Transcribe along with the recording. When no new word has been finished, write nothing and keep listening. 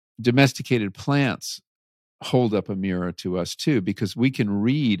domesticated plants hold up a mirror to us too, because we can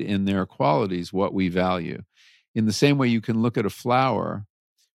read in their qualities what we value. In the same way you can look at a flower,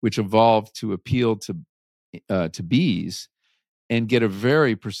 which evolved to appeal to bees, and get a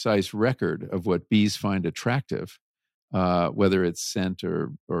very precise record of what bees find attractive, whether it's scent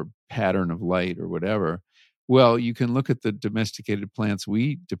or pattern of light or whatever. Well, you can look at the domesticated plants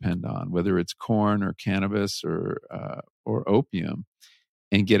we depend on, whether it's corn or cannabis or opium,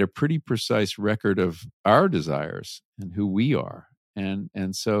 and get a pretty precise record of our desires and who we are.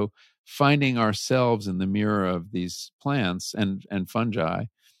 And so finding ourselves in the mirror of these plants and fungi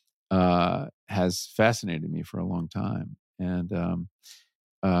has fascinated me for a long time. And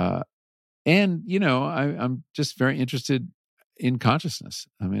I'm just very interested in consciousness.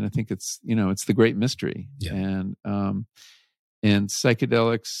 I mean, I think it's the great mystery. Yeah. And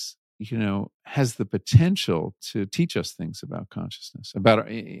psychedelics, has the potential to teach us things about consciousness, about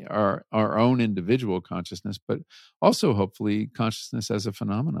our own individual consciousness, but also hopefully consciousness as a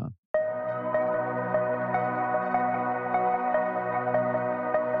phenomenon.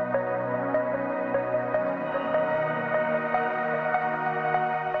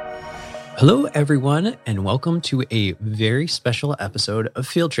 Hello, everyone, and welcome to a very special episode of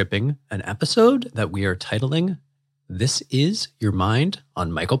Field Tripping, an episode that we are titling, This Is Your Mind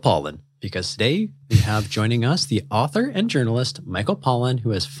on Michael Pollan, because today we have joining us the author and journalist, Michael Pollan,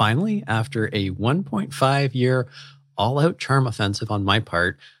 who has finally, after a 1.5-year all-out charm offensive on my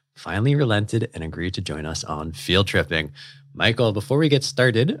part, finally relented and agreed to join us on Field Tripping. Michael, before we get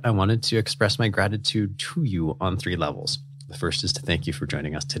started, I wanted to express my gratitude to you on 3 levels. The first is to thank you for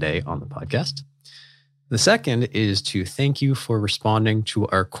joining us today on the podcast. The second is to thank you for responding to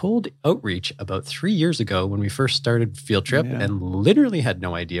our cold outreach about 3 years ago when we first started Field Trip and literally had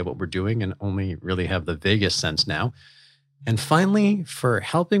no idea what we're doing and only really have the vaguest sense now. And finally, for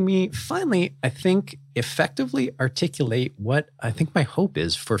helping me I think, effectively articulate what I think my hope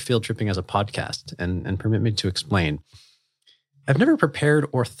is for Field Tripping as a podcast and permit me to explain. I've never prepared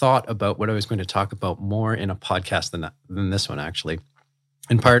or thought about what I was going to talk about more in a podcast than this one, actually.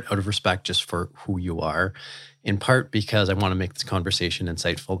 In part out of respect just for who you are, in part because I want to make this conversation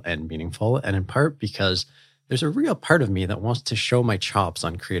insightful and meaningful, and in part because there's a real part of me that wants to show my chops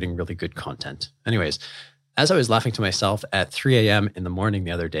on creating really good content. Anyways, as I was laughing to myself at 3 a.m. in the morning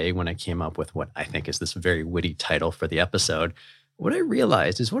the other day when I came up with what I think is this very witty title for the episode, what I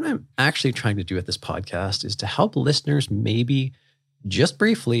realized is what I'm actually trying to do with this podcast is to help listeners maybe just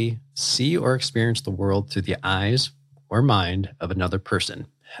briefly see or experience the world through the eyes or mind of another person,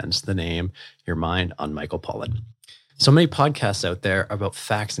 hence the name Your Mind on Michael Pollan. So many podcasts out there about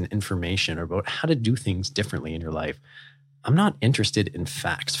facts and information or about how to do things differently in your life. I'm not interested in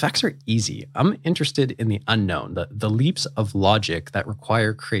facts. Facts are easy. I'm interested in the unknown, the leaps of logic that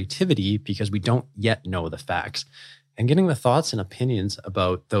require creativity because we don't yet know the facts, and getting the thoughts and opinions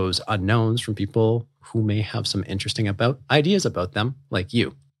about those unknowns from people who may have some interesting ideas about them, like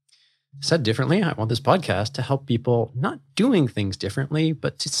you. Said differently, I want this podcast to help people not doing things differently,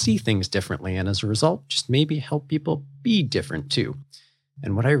 but to see things differently, and as a result, just maybe help people be different too.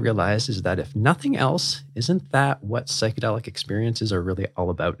 And what I realized is that if nothing else, isn't that what psychedelic experiences are really all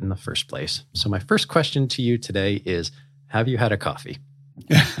about in the first place? So my first question to you today is, have you had a coffee?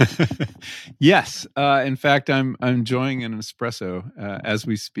 Yes. In fact, I'm enjoying an espresso as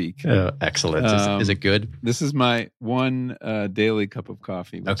we speak. Excellent. Is it good? This is my one daily cup of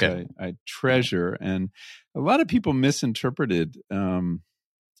coffee, which I treasure. And a lot of people misinterpreted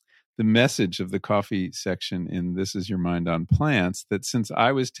the message of the coffee section in This Is Your Mind on Plants, that since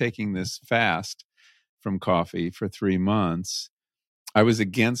I was taking this fast from coffee for 3 months, I was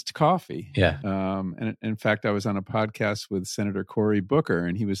against coffee. Yeah. And in fact, I was on a podcast with Senator Cory Booker,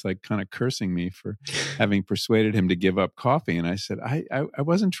 and he was like kind of cursing me for having persuaded him to give up coffee. And I said, I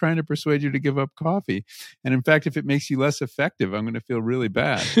wasn't trying to persuade you to give up coffee. And in fact, if it makes you less effective, I'm going to feel really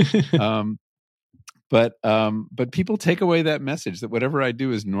bad. But people take away that message that whatever I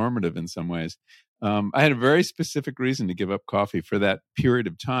do is normative in some ways. I had a very specific reason to give up coffee for that period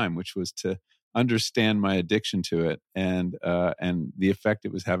of time, which was to understand my addiction to it and the effect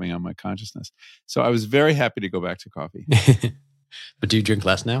it was having on my consciousness. So I was very happy to go back to coffee. But do you drink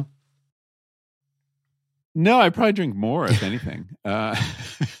less now? No, I probably drink more, if anything.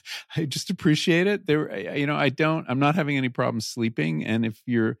 I just appreciate it. I'm not having any problems sleeping. And if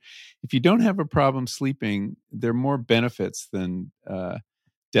you don't have a problem sleeping, there are more benefits than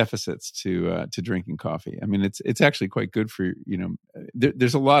deficits to drinking coffee. I mean, it's actually quite good for,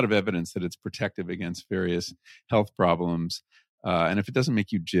 there's a lot of evidence that it's protective against various health problems. And if it doesn't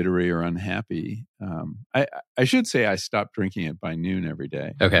make you jittery or unhappy, I should say I stopped drinking it by noon every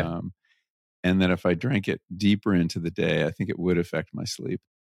day. Okay. And that if I drank it deeper into the day, I think it would affect my sleep.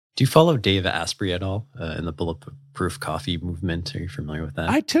 Do you follow Dave Asprey at all in the Bulletproof Coffee movement? Are you familiar with that?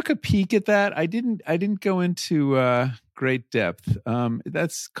 I took a peek at that. I didn't go into great depth.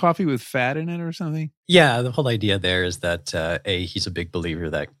 That's coffee with fat in it or something? Yeah, the whole idea there is that he's a big believer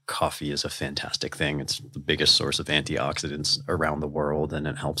that coffee is a fantastic thing. It's the biggest source of antioxidants around the world, and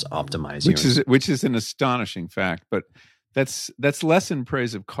it helps optimize you. Which is an astonishing fact, but that's less in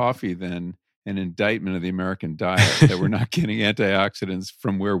praise of coffee than an indictment of the American diet that we're not getting antioxidants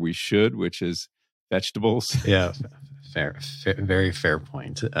from where we should, which is vegetables. Yeah, fair, very fair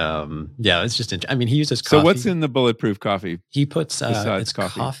point. Yeah, it's just. He uses coffee. So what's in the Bulletproof coffee? He puts it's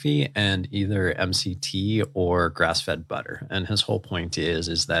coffee and either MCT or grass-fed butter. And his whole point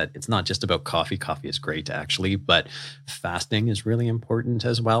is that it's not just about coffee. Coffee is great actually, but fasting is really important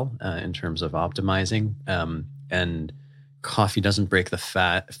as well in terms of optimizing. And coffee doesn't break the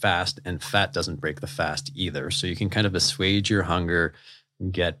fast, and fat doesn't break the fast either. So you can kind of assuage your hunger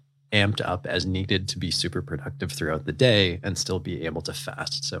and get amped up as needed to be super productive throughout the day and still be able to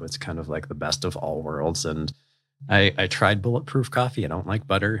fast. So it's kind of like the best of all worlds. And I tried Bulletproof coffee. I don't like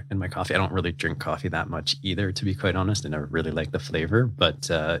butter in my coffee. I don't really drink coffee that much either, to be quite honest. I never really like the flavor, but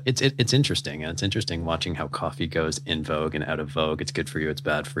it's interesting. And it's interesting watching how coffee goes in vogue and out of vogue. It's good for you. It's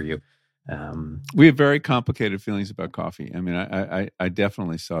bad for you. We have very complicated feelings about coffee. I mean, I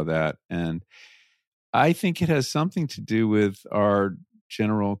definitely saw that. And I think it has something to do with our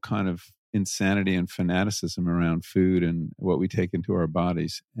general kind of insanity and fanaticism around food and what we take into our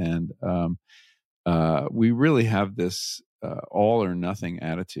bodies. And we really have this all or nothing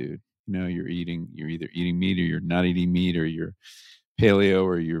attitude. You know, you're either eating meat or you're not eating meat, or you're paleo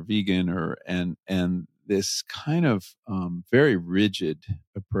or you're vegan, and this kind of very rigid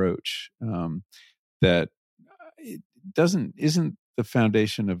approach that it isn't the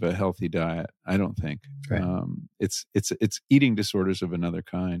foundation of a healthy diet. I don't think. Right. It's eating disorders of another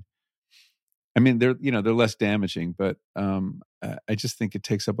kind. I mean, they're less damaging, but I just think it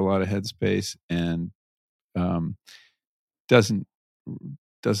takes up a lot of headspace and doesn't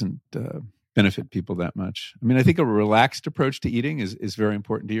benefit people that much. I mean, I think a relaxed approach to eating is very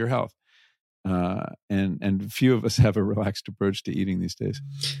important to your health. And few of us have a relaxed approach to eating these days.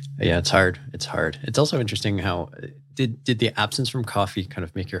 Yeah, it's hard. It's also interesting how did the absence from coffee kind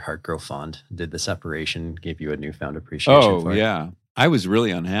of make your heart grow fond? Did the separation give you a newfound appreciation for it? Yeah. I was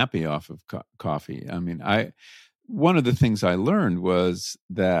really unhappy off of coffee. I mean, one of the things I learned was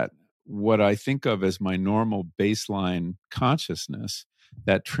that what I think of as my normal baseline consciousness,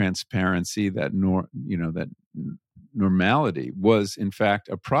 that transparency, that normality, was in fact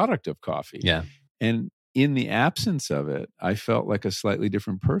a product of coffee. Yeah. And in the absence of it, I felt like a slightly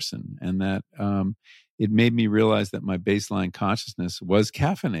different person, and that it made me realize that my baseline consciousness was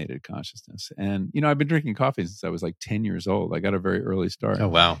caffeinated consciousness. And I've been drinking coffee since I was like 10 years old. I got a very early start. Oh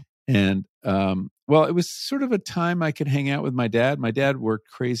wow. And well, it was sort of a time I could hang out with my dad. My dad worked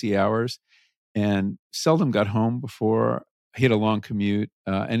crazy hours and seldom got home before. He had a long commute,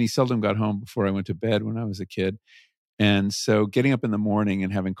 and he seldom got home before I went to bed when I was a kid. And so getting up in the morning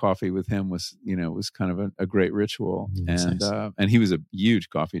and having coffee with him was kind of a great ritual. And nice. And he was a huge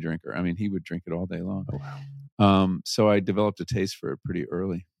coffee drinker. I mean, he would drink it all day long. Oh, wow. So I developed a taste for it pretty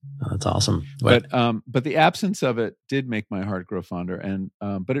early. Oh, that's awesome. But the absence of it did make my heart grow fonder, and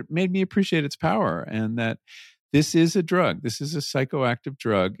but it made me appreciate its power, and that this is a drug. This is a psychoactive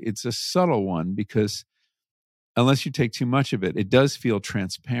drug. It's a subtle one because unless you take too much of it, it does feel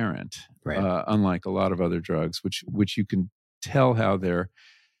transparent, right. Unlike a lot of other drugs, which you can tell how they're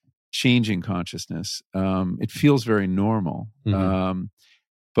changing consciousness. It feels very normal. Mm-hmm.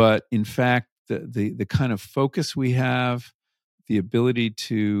 But in fact, the kind of focus we have, the ability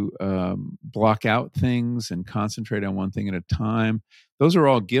to block out things and concentrate on one thing at a time, those are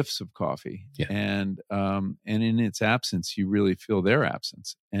all gifts of coffee. Yeah. And in its absence, you really feel their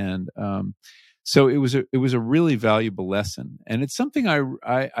absence. And so it was a really valuable lesson, and it's something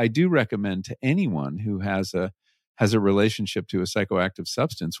I do recommend to anyone who has a relationship to a psychoactive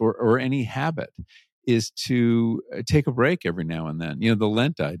substance or any habit, is to take a break every now and then. The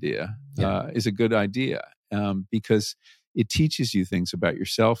Lent idea is a good idea because it teaches you things about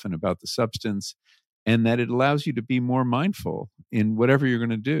yourself and about the substance, and that it allows you to be more mindful in whatever you're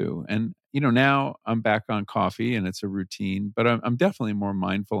going to do. And now I'm back on coffee and it's a routine, but I'm definitely more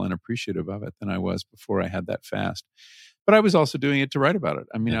mindful and appreciative of it than I was before I had that fast. But I was also doing it to write about it.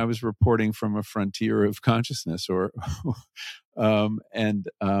 I mean, I was reporting from a frontier of consciousness, and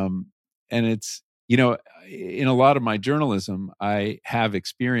it's in a lot of my journalism, I have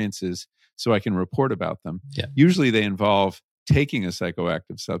experiences so I can report about them. Yeah. Usually they involve taking a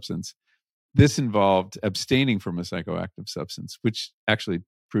psychoactive substance. This involved abstaining from a psychoactive substance, which actually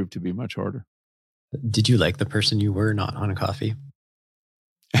proved to be much harder. Did you like the person you were not on a coffee?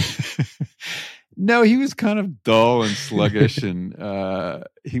 No, he was kind of dull and sluggish, and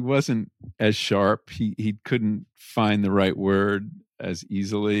he wasn't as sharp. He couldn't find the right word as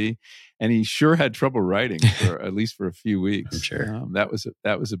easily, and he sure had trouble writing for at least for a few weeks. I'm sure. That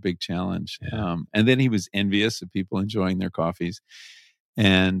was a big challenge. Yeah. And then he was envious of people enjoying their coffees,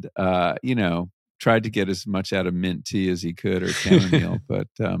 and tried to get as much out of mint tea as he could or chamomile.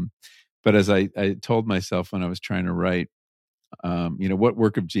 But as I told myself when I was trying to write, what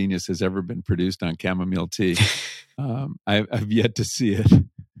work of genius has ever been produced on chamomile tea? I've yet to see it.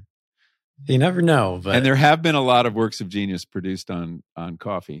 You never know, but and there have been a lot of works of genius produced on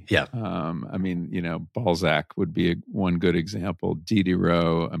coffee. Yeah. Balzac would be one good example.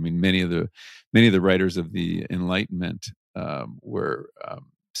 Diderot. I mean, many of the writers of the Enlightenment were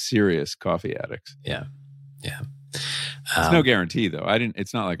serious coffee addicts. Yeah. It's no guarantee, though.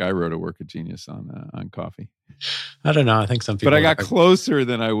 It's not like I wrote a work of genius on coffee. I don't know. I think some people. But I got closer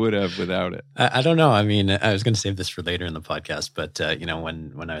than I would have without it. I don't know. I mean, I was going to save this for later in the podcast, but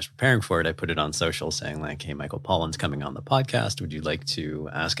when I was preparing for it, I put it on social saying like, "Hey, Michael Pollan's coming on the podcast. Would you like to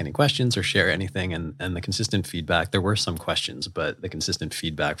ask any questions or share anything?" And the consistent feedback. There were some questions, but the consistent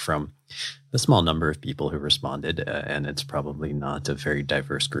feedback from the small number of people who responded, and it's probably not a very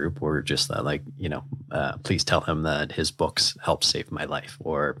diverse group, were just that please tell him that his books helped save my life,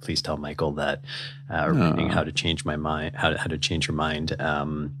 or please tell Michael that reading How to Change My Mind, how to change your mind,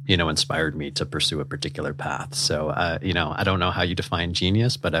 inspired me to pursue a particular path. So, I don't know how you define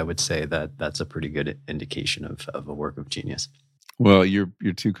genius, but I would say that that's a pretty good indication of a work of genius. Well, you're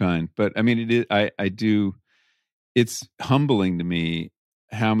too kind, but I mean, it is. I do. It's humbling to me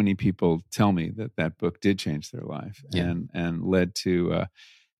how many people tell me that book did change their life and led to.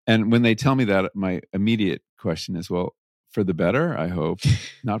 And when they tell me that, my immediate question is, well, for the better, I hope,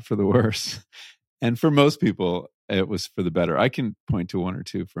 not for the worse. And for most people, it was for the better. I can point to one or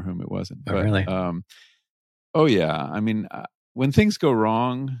two for whom it wasn't. Oh, really? Oh, yeah. I mean, when things go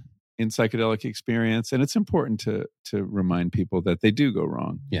wrong in psychedelic experience, and it's important to remind people that they do go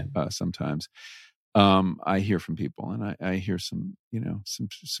wrong sometimes. I hear from people, and I hear some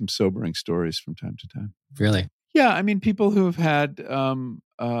sobering stories from time to time. Really? Yeah. I mean, people who have had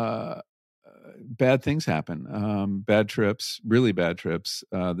bad things happen, bad trips, really bad trips,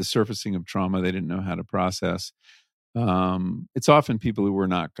 the surfacing of trauma they didn't know how to process. It's often people who were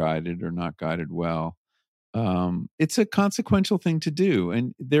not guided or not guided well. It's a consequential thing to do.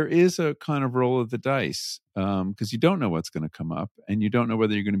 And there is a kind of roll of the dice because you don't know what's going to come up, and you don't know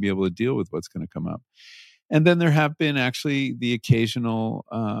whether you're going to be able to deal with what's going to come up. And then there have been actually the occasional,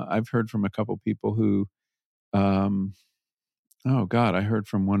 I've heard from a couple people who, I heard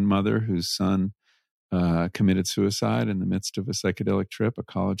from one mother whose son committed suicide in the midst of a psychedelic trip, a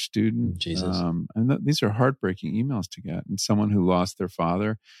college student. Jesus. These are heartbreaking emails to get. And someone who lost their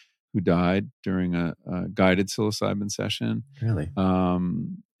father, who died during a guided psilocybin session. Really?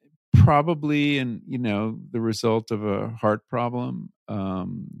 Probably, the result of a heart problem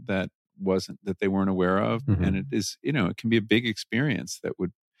that they weren't aware of. Mm-hmm. And it is, it can be a big experience that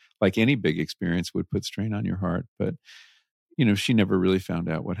would, like any big experience, would put strain on your heart. But she never really found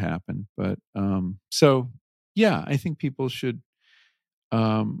out what happened. But I think people should.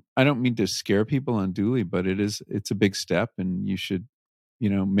 I don't mean to scare people unduly, but it's a big step, and you should,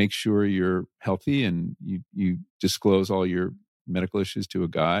 make sure you're healthy, and you disclose all your medical issues to a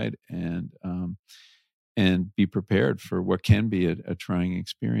guide, and be prepared for what can be a trying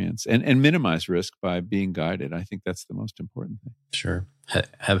experience, and minimize risk by being guided. I think that's the most important thing. Sure.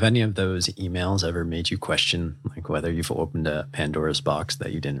 Have any of those emails ever made you question like whether you've opened a Pandora's box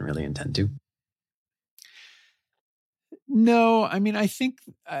that you didn't really intend to? No, I mean, I think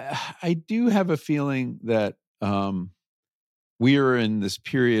I do have a feeling that we are in this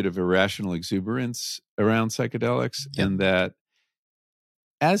period of irrational exuberance around psychedelics, and that,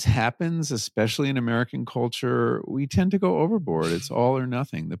 as happens, especially in American culture, we tend to go overboard. It's all or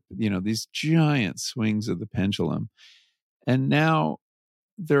nothing. These giant swings of the pendulum. And now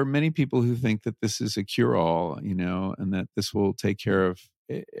there are many people who think that this is a cure-all, and that this will take care of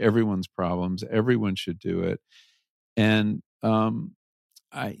everyone's problems. Everyone should do it. And so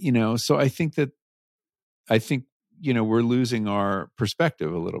I think we're losing our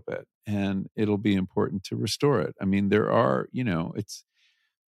perspective a little bit, and it'll be important to restore it. I mean, there are,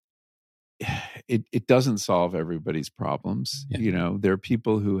 it doesn't solve everybody's problems. Yeah. There are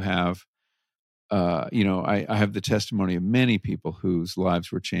people who have I have the testimony of many people whose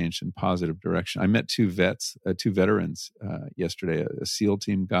lives were changed in positive direction. I met two veterans yesterday, a SEAL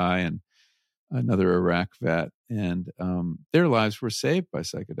team guy and another Iraq vet, and their lives were saved by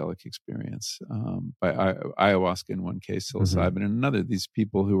psychedelic experience, by ayahuasca in one case, psilocybin in another. These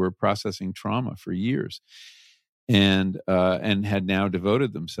people who were processing trauma for years, and had now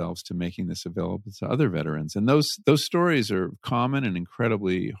devoted themselves to making this available to other veterans. And those stories are common and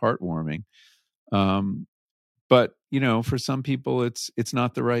incredibly heartwarming. But for some people, it's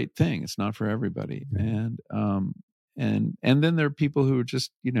not the right thing. It's not for everybody. And then there are people who are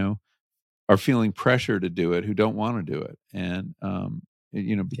just are feeling pressure to do it, who don't want to do it, and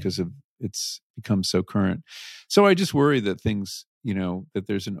because of it's become so current. So I just worry that things, that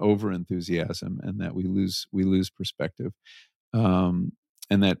there's an over enthusiasm and that we lose perspective, and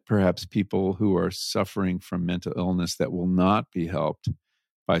that perhaps people who are suffering from mental illness that will not be helped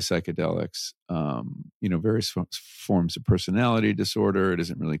by psychedelics, various forms of personality disorder. It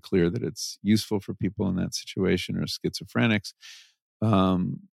isn't really clear that it's useful for people in that situation, or schizophrenics.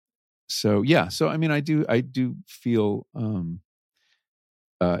 So I mean, I do feel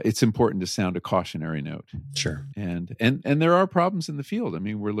it's important to sound a cautionary note. Sure. And there are problems in the field. I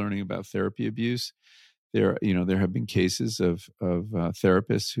mean, we're learning about therapy abuse. There have been cases of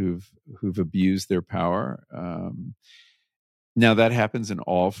therapists who've abused their power. Now that happens in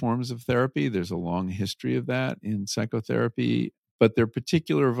all forms of therapy. There's a long history of that in psychotherapy, but there are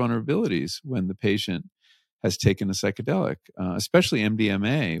particular vulnerabilities when the patient has taken a psychedelic, especially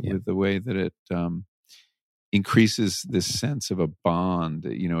MDMA, with the way that it increases this sense of a bond.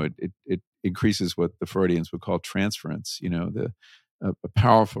 It increases what the Freudians would call transference. A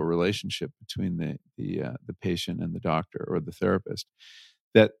powerful relationship between the patient and the doctor or the therapist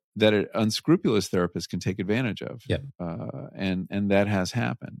that an unscrupulous therapist can take advantage of. And that has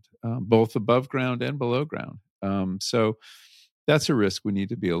happened, both above ground and below ground. So that's a risk we need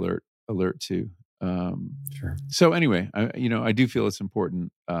to be alert to. Sure. So anyway, I do feel it's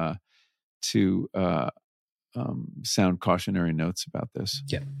important to sound cautionary notes about this.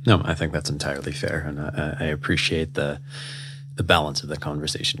 Yeah, no, I think that's entirely fair, and I appreciate the balance of the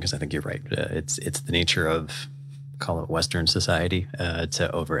conversation, because I think you're right. It's the nature of, call it Western society,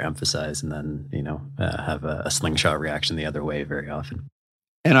 to overemphasize and then have a slingshot reaction the other way very often.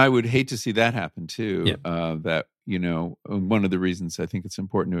 And I would hate to see that happen too. That one of the reasons I think it's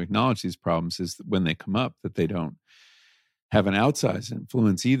important to acknowledge these problems is that when they come up, that they don't have an outsized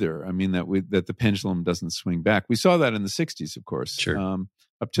influence either. I mean, that the pendulum doesn't swing back. We saw that in the 60s, of course. Sure.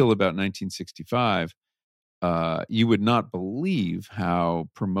 Up till about 1965, you would not believe how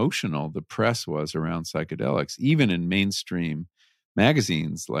promotional the press was around psychedelics. Even in mainstream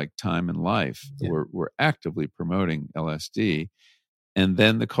magazines like Time and Life were actively promoting LSD. And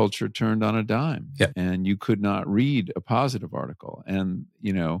then the culture turned on a dime, and you could not read a positive article. And,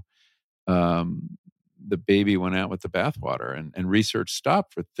 the baby went out with the bathwater, and research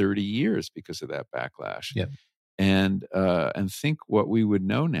stopped for 30 years because of that backlash. And think what we would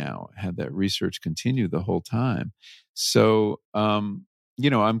know now had that research continued the whole time. So, I'm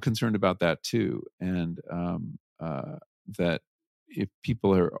concerned about that too. And that if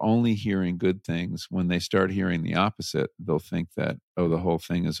people are only hearing good things, when they start hearing the opposite, they'll think that, the whole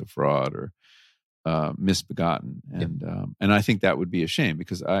thing is a fraud or misbegotten. And I think that would be a shame,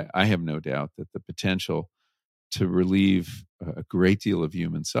 because I have no doubt that the potential to relieve a great deal of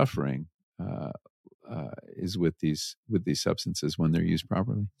human suffering is with these substances when they're used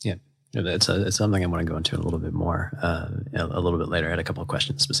properly. Yeah. It's something I want to go into a little bit more a little bit later. I had a couple of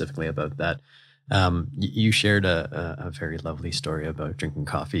questions specifically about that. You shared a very lovely story about drinking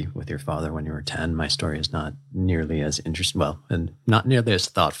coffee with your father when you were 10. My story is not nearly as interesting, and not nearly as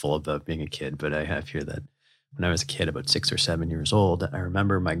thoughtful about being a kid, but I have here that when I was a kid, about 6 or 7 years old, I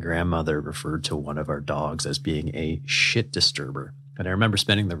remember my grandmother referred to one of our dogs as being a shit disturber. And I remember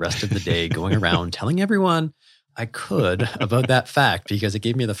spending the rest of the day going around telling everyone I could about that fact, because it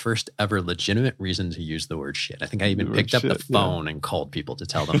gave me the first ever legitimate reason to use the word shit. I think I even picked up the phone and called people to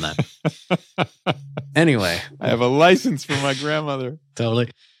tell them that. Anyway. I have a license from my grandmother. Totally.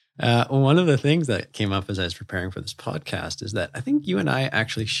 One of the things that came up as I was preparing for this podcast is that I think you and I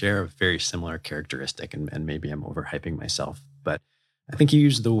actually share a very similar characteristic, and maybe I'm overhyping myself, but I think you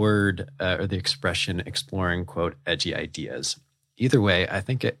used the word or the expression exploring, quote, edgy ideas. Either way, I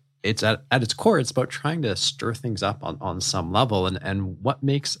think it's at its core, it's about trying to stir things up on some level. And what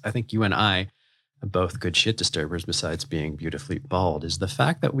makes, I think, you and I both good shit disturbers, besides being beautifully bald, is the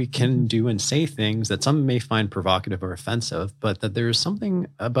fact that we can do and say things that some may find provocative or offensive, but that there is something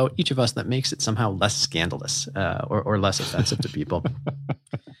about each of us that makes it somehow less scandalous or less offensive to people.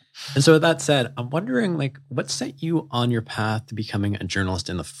 And so with that said, I'm wondering, like, what set you on your path to becoming a journalist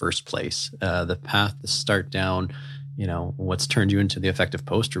in the first place? The path to start down, what's turned you into the effective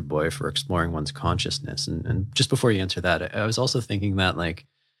poster boy for exploring one's consciousness. And just before you answer that, I was also thinking that, like,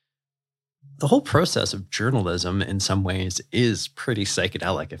 the whole process of journalism in some ways is pretty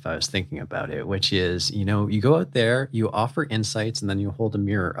psychedelic if I was thinking about it, which is, you go out there, you offer insights, and then you hold a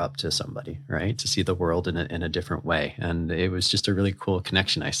mirror up to somebody, right? To see the world in a different way. And it was just a really cool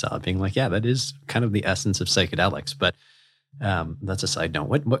connection I saw, being like, yeah, that is kind of the essence of psychedelics. But that's a side note.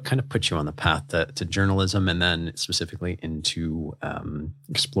 What kind of put you on the path to journalism, and then specifically into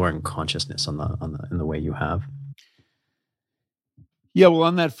exploring consciousness in the way you have? Yeah, well,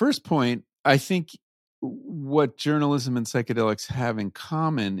 on that first point, I think what journalism and psychedelics have in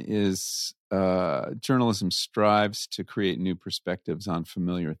common is journalism strives to create new perspectives on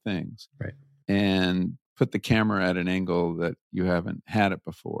familiar things, right, and put the camera at an angle that you haven't had it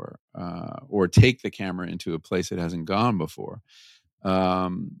before, or take the camera into a place it hasn't gone before.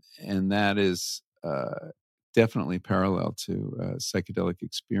 And that is definitely parallel to psychedelic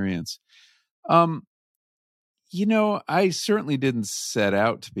experience. Um, I certainly didn't set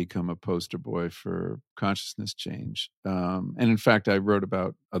out to become a poster boy for consciousness change. And in fact, I wrote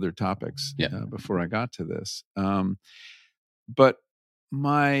about other topics before I got to this. But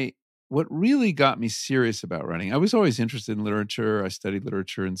what really got me serious about writing, I was always interested in literature. I studied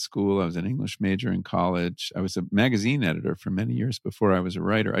literature in school. I was an English major in college. I was a magazine editor for many years before I was a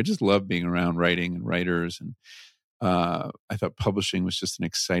writer. I just loved being around writing and writers, and I thought publishing was just an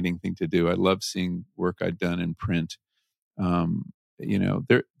exciting thing to do. I loved seeing work I'd done in print.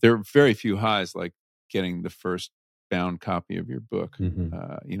 There are very few highs like getting the first bound copy of your book,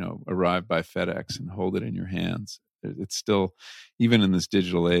 arrive by FedEx and hold it in your hands. It's still, even in this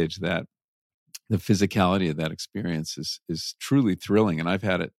digital age, that the physicality of that experience is truly thrilling. And I've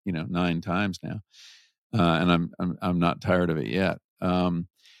had it, 9 times now, and I'm not tired of it yet.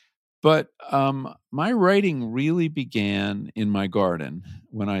 But my writing really began in my garden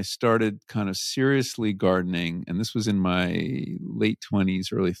when I started kind of seriously gardening, and this was in my late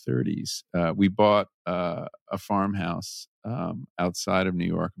 20s, early 30s. We bought a farmhouse outside of New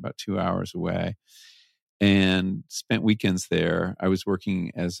York, about 2 hours away, and spent weekends there. I was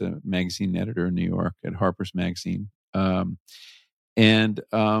working as a magazine editor in New York at Harper's Magazine. And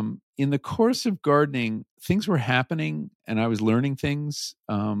in the course of gardening, things were happening, and I was learning things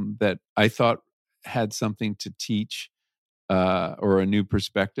that I thought had something to teach, or a new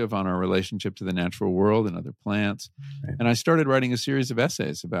perspective on our relationship to the natural world and other plants. Right. And I started writing a series of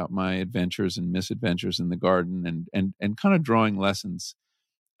essays about my adventures and misadventures in the garden, and kind of drawing lessons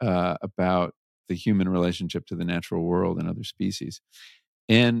about the human relationship to the natural world and other species.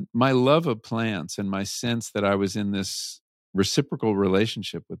 And my love of plants and my sense that I was in this reciprocal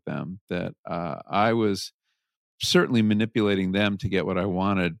relationship with them, that I was certainly manipulating them to get what I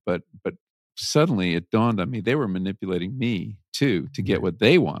wanted, but suddenly it dawned on me they were manipulating me too to get what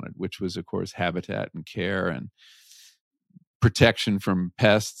they wanted, which was, of course, habitat and care and protection from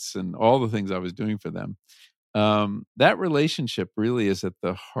pests and all the things I was doing for them. That relationship really is at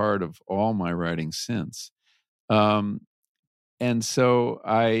the heart of all my writing since. And so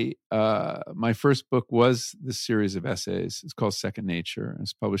my first book was this series of essays. It's called Second Nature. It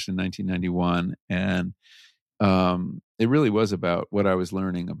was published in 1991. And it really was about what I was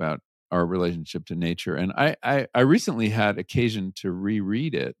learning about our relationship to nature. And I recently had occasion to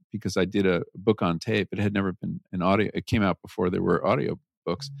reread it because I did a book on tape. It had never been an audio. It came out before there were audio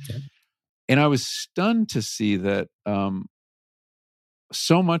books. Okay. And I was stunned to see that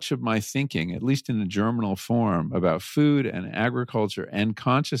so much of my thinking, at least in a germinal form, about food and agriculture and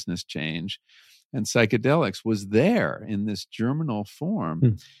consciousness change and psychedelics was there in this germinal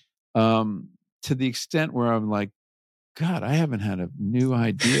form, to the extent where I'm like, God, I haven't had a new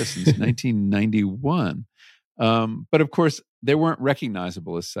idea since 1991. But of course, they weren't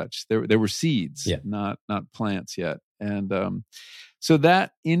recognizable as such. They were seeds, not plants yet. And so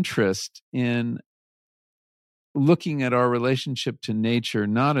that interest in looking at our relationship to nature,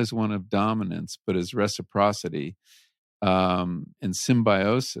 not as one of dominance, but as reciprocity and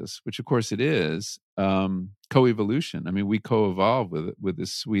symbiosis, which of course it is, coevolution. I mean, we co-evolve with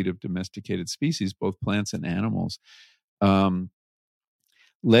this suite of domesticated species, both plants and animals,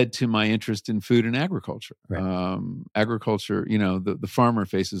 led to my interest in food and agriculture. Right. Agriculture, the farmer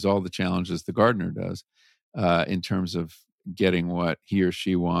faces all the challenges the gardener does in terms of getting what he or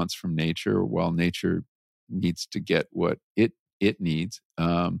she wants from nature, while nature needs to get what it needs.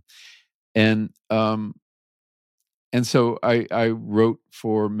 And so I wrote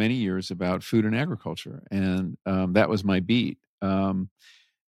for many years about food and agriculture, and that was my beat.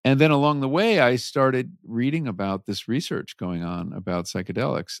 And then along the way, I started reading about this research going on about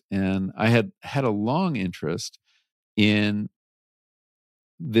psychedelics. And I had a long interest in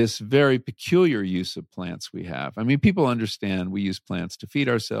this very peculiar use of plants we have. I mean, people understand we use plants to feed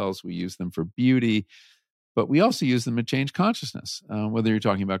ourselves, we use them for beauty, but we also use them to change consciousness, whether you're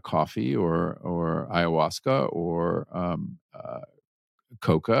talking about coffee or ayahuasca or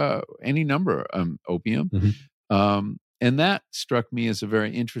coca, any number, opium. Mm-hmm. And that struck me as a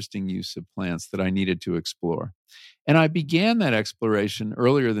very interesting use of plants that I needed to explore. And I began that exploration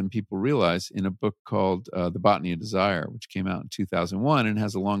earlier than people realize in a book called The Botany of Desire, which came out in 2001 and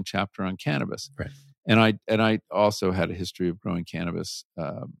has a long chapter on cannabis. Right. And I also had a history of growing cannabis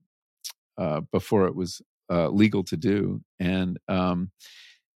before it was legal to do, and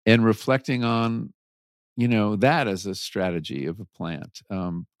reflecting on that as a strategy of a plant.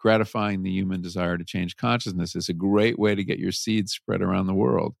 Gratifying the human desire to change consciousness is a great way to get your seeds spread around the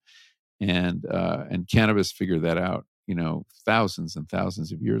world. And cannabis figured that out, thousands and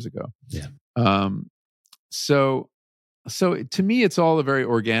thousands of years ago. Yeah. So to me, it's all a very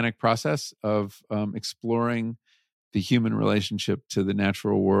organic process of exploring the human relationship to the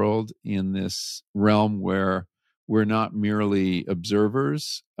natural world in this realm where we're not merely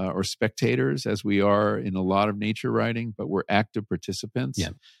observers or spectators, as we are in a lot of nature writing, but we're active participants.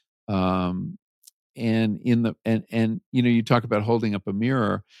 Yeah. And you talk about holding up a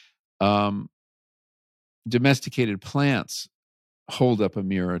mirror. Domesticated plants hold up a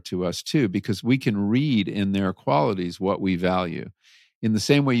mirror to us too, because we can read in their qualities what we value. In the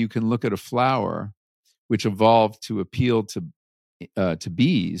same way, you can look at a flower, which evolved to appeal to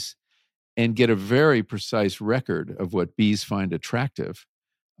bees, and get a very precise record of what bees find attractive,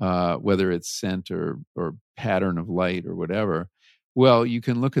 whether it's scent or pattern of light or whatever. Well, you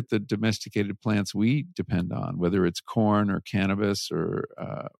can look at the domesticated plants we depend on, whether it's corn or cannabis or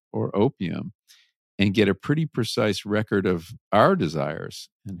opium, and get a pretty precise record of our desires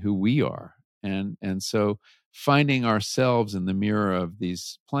and who we are. And so finding ourselves in the mirror of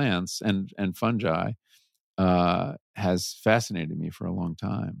these plants and fungi has fascinated me for a long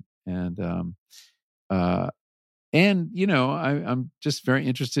time. And I'm just very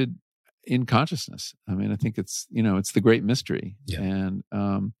interested in consciousness. I mean, I think it's the great mystery. Yeah.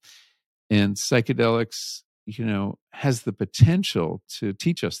 And psychedelics, has the potential to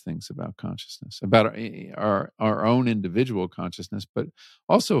teach us things about consciousness, about our own individual consciousness, but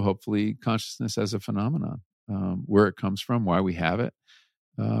also hopefully consciousness as a phenomenon, where it comes from, why we have it.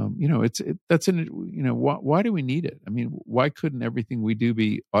 Why do we need it? I mean, why couldn't everything we do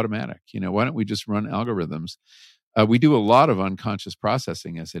be automatic? Why don't we just run algorithms? We do a lot of unconscious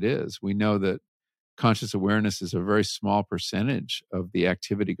processing as it is. We know that conscious awareness is a very small percentage of the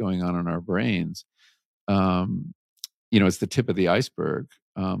activity going on in our brains. It's the tip of the iceberg.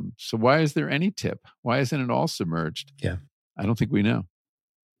 So why is there any tip? Why isn't it all submerged? Yeah. I don't think we know.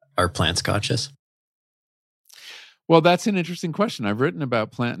 Are plants conscious? Well, that's an interesting question. I've written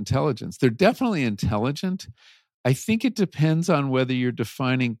about plant intelligence. They're definitely intelligent. I think it depends on whether you're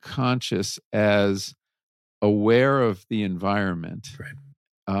defining conscious as aware of the environment, right,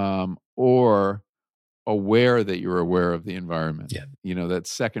 or aware that you're aware of the environment. Yeah. That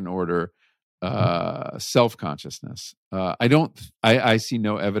second order self-consciousness. I see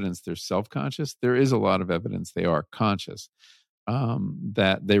no evidence they're self-conscious. There is a lot of evidence they are conscious.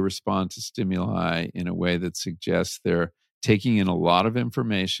 That they respond to stimuli in a way that suggests they're taking in a lot of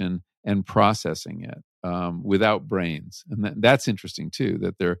information and processing it without brains. And that's interesting too,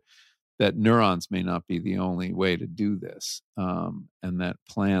 that neurons may not be the only way to do this, and that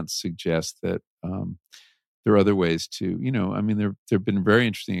plants suggest that there are other ways to, there have been very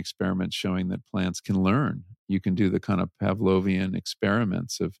interesting experiments showing that plants can learn. You can do the kind of Pavlovian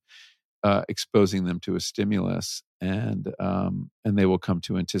experiments of exposing them to a stimulus, and they will come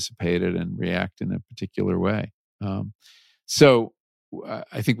to anticipate it and react in a particular way. So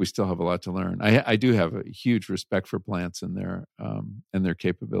I think we still have a lot to learn. I do have a huge respect for plants and their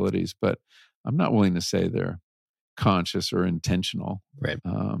capabilities, but I'm not willing to say they're conscious or intentional, right,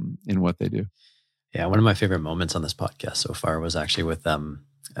 in what they do. Yeah, one of my favorite moments on this podcast so far was actually with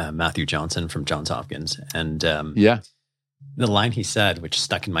Matthew Johnson from Johns Hopkins, and the line he said, which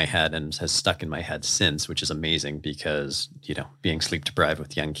stuck in my head and has stuck in my head since, which is amazing because, being sleep deprived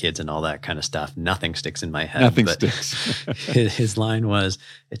with young kids and all that kind of stuff, nothing sticks in my head. Nothing sticks. His line was,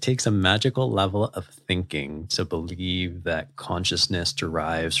 it takes a magical level of thinking to believe that consciousness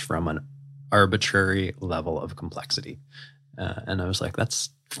derives from an arbitrary level of complexity. And I was like, that's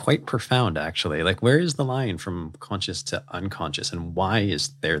quite profound, actually. Like, where is the line from conscious to unconscious? And why is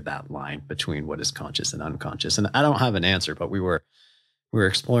there that line between what is conscious and unconscious? And I don't have an answer, but we were we're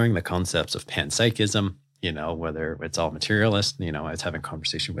exploring the concepts of panpsychism, whether it's all materialist. I was having a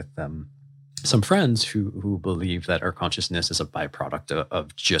conversation with some friends who believe that our consciousness is a byproduct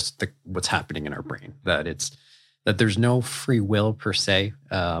of just what's happening in our brain, that there's no free will per se,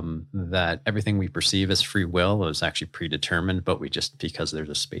 that everything we perceive as free will is actually predetermined, but we just, because there's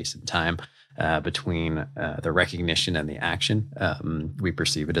a space and time between the recognition and the action, we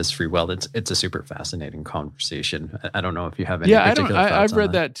perceive it as free will. It's a super fascinating conversation. I don't know if you have any particular thoughts I've read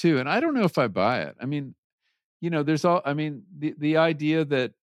on that too, and I don't know if I buy it. I mean, there's the idea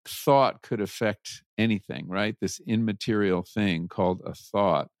that thought could affect anything, right? This immaterial thing called a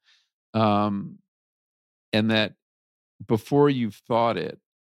thought. And that before you've thought it,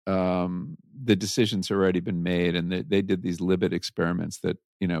 the decision's already been made. And they did these Libet experiments that,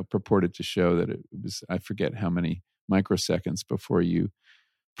 purported to show that it was, I forget how many microseconds before you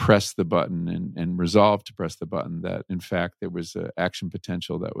press the button and resolve to press the button, that in fact there was an action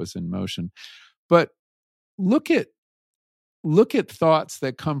potential that was in motion. But look at thoughts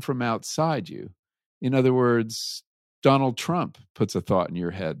that come from outside you. In other words, Donald Trump puts a thought in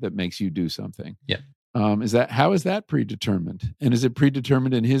your head that makes you do something. Yeah. How is that predetermined? And is it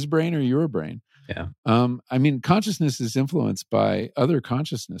predetermined in his brain or your brain? Yeah. Consciousness is influenced by other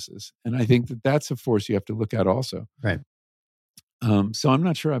consciousnesses. And I think that that's a force you have to look at also. Right. So I'm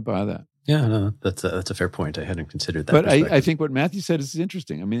not sure I buy that. Yeah, no, that's a fair point. I hadn't considered that. But I think what Matthew said is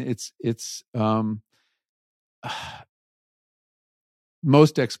interesting. I mean, it's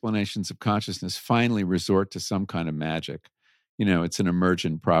most explanations of consciousness finally resort to some kind of magic. It's an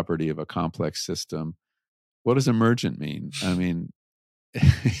emergent property of a complex system. What does emergent mean? I mean,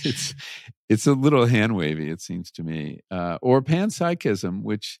 it's a little hand wavy, it seems to me. Or panpsychism,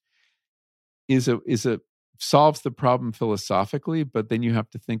 which solves the problem philosophically, but then you have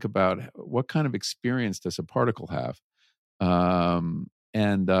to think about what kind of experience does a particle have.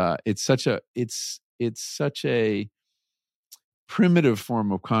 It's such a primitive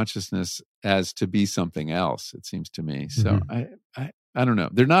form of consciousness as to be something else, it seems to me. So I don't know.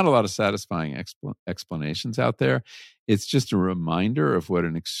 There are not a lot of satisfying explanations out there. It's just a reminder of what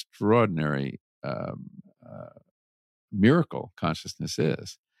an extraordinary miracle consciousness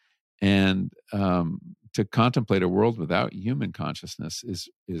is. And to contemplate a world without human consciousness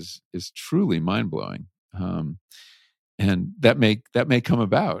is truly mind-blowing. And that may come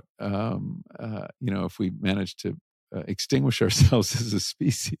about, if we manage to extinguish ourselves as a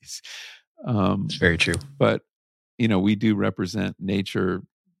species. It's very true. But, we do represent nature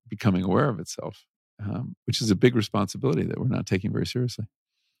becoming aware of itself, which is a big responsibility that we're not taking very seriously.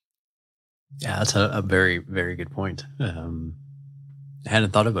 Yeah, that's a very, very good point. I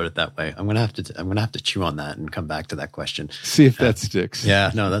hadn't thought about it that way. I'm gonna have to chew on that and come back to that question. See if that sticks. Yeah,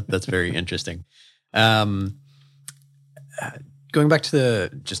 no, that's very interesting. Going back to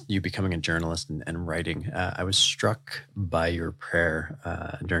just you becoming a journalist and writing, I was struck by your prayer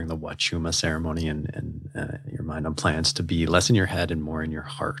during the Wachuma ceremony and your mind on plans to be less in your head and more in your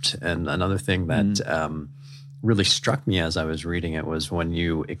heart. And another thing that really struck me as I was reading it was when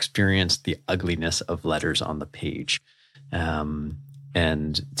you experienced the ugliness of letters on the page.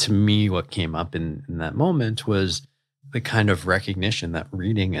 And to me, what came up in that moment was the kind of recognition that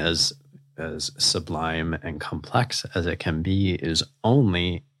reading as sublime and complex as it can be is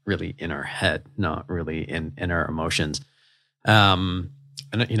only really in our head, not really in our emotions. And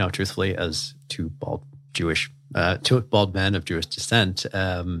truthfully, as two bald men of Jewish descent,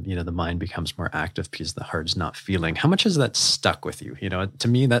 the mind becomes more active because the heart is not feeling. How much has that stuck with you? To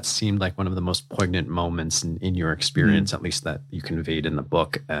me, that seemed like one of the most poignant moments in your experience, at least that you conveyed in the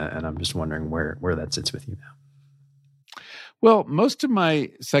book. And I'm just wondering where that sits with you now. Well, most of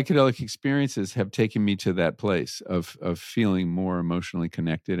my psychedelic experiences have taken me to that place of feeling more emotionally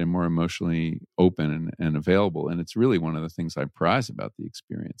connected and more emotionally open and available. And it's really one of the things I prize about the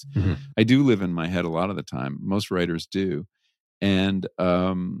experience. Mm-hmm. I do live in my head a lot of the time. Most writers do. And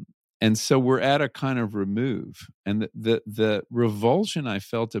so we're at a kind of remove. And the revulsion I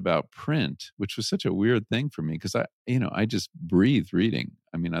felt about print, which was such a weird thing for me, because I just breathe reading.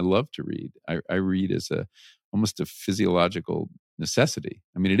 I mean, I love to read. I read as almost a physiological necessity.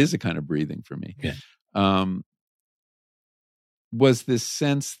 I mean, it is a kind of breathing for me. Yeah. Was this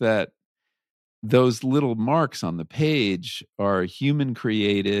sense that those little marks on the page are human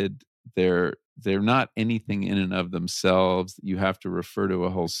created. They're not anything in and of themselves. You have to refer to a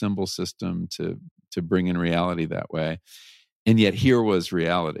whole symbol system to bring in reality that way. And yet here was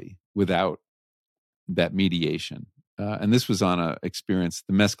reality without that mediation. And this was on the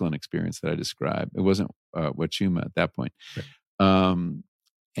mescaline experience that I described. It wasn't Wachuma at that point. Right.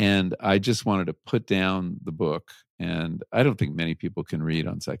 And I just wanted to put down the book And I don't think many people can read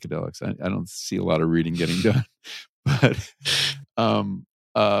on psychedelics. I don't see a lot of reading getting done, but um,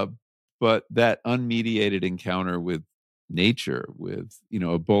 uh, but that unmediated encounter with nature, with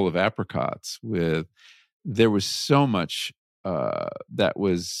a bowl of apricots, there was so much that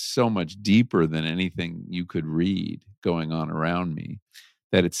was so much deeper than anything you could read going on around me,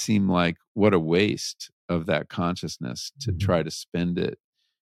 that it seemed like what a waste of that consciousness to try to spend it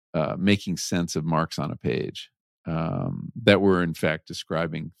making sense of marks on a page that were in fact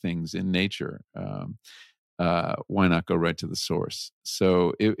describing things in nature. Why not go right to the source?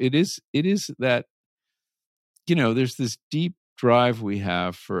 So it is that, there's this deep drive we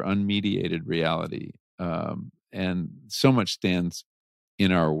have for unmediated reality, and so much stands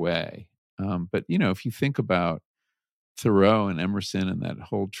in our way. But if you think about Thoreau and Emerson and that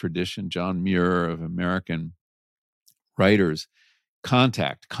whole tradition, John Muir, of American writers,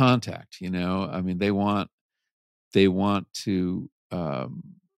 contact. I mean, they want to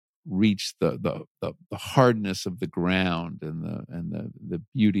reach the hardness of the ground and the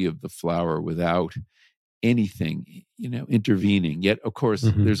beauty of the flower without anything intervening. Yet of course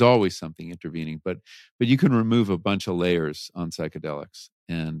there's always something intervening, but you can remove a bunch of layers on psychedelics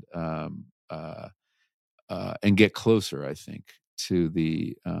and get closer, I think, to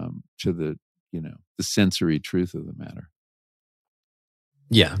the the sensory truth of the matter.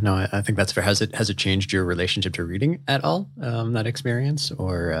 Yeah, no, I think that's fair. Has it changed your relationship to reading at all, that experience?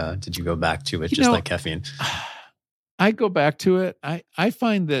 Or did you go back to it just like caffeine? I go back to it. I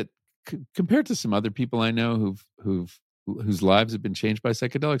find that compared to some other people I know whose lives have been changed by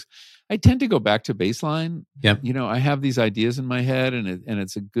psychedelics, I tend to go back to baseline. Yep. I have these ideas in my head, and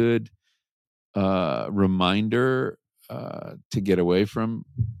it's a good reminder to get away from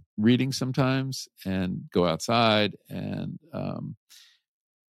reading sometimes and go outside, and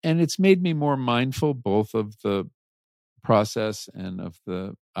it's made me more mindful both of the process and of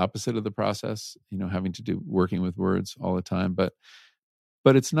the opposite of the process, having to do working with words all the time. But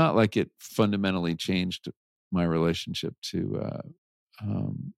it's not like it fundamentally changed my relationship to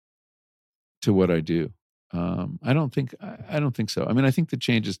what I do. I don't think so. I mean, I think the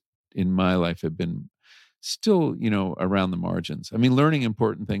changes in my life have been still, around the margins. I mean, learning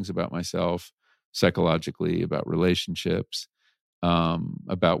important things about myself psychologically, about relationships,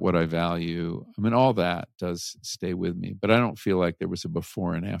 about what I value. I mean, all that does stay with me, but I don't feel like there was a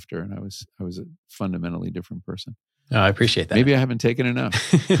before and after, and I was a fundamentally different person. Oh, I appreciate that. Maybe I haven't taken enough.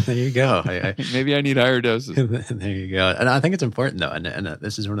 There you go. Maybe I need higher doses. There you go. And I think it's important though, and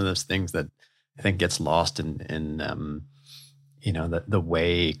this is one of those things that I think gets lost in the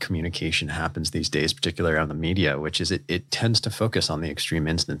way communication happens these days, particularly around the media, which is it tends to focus on the extreme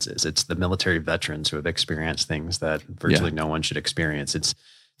instances. It's the military veterans who have experienced things that virtually no one should experience. It's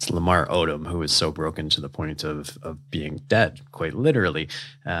Lamar Odom, who is so broken to the point of being dead, quite literally.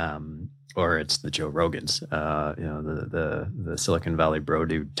 Or it's the Joe Rogans, the Silicon Valley bro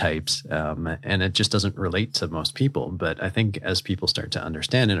dude types. And it just doesn't relate to most people. But I think as people start to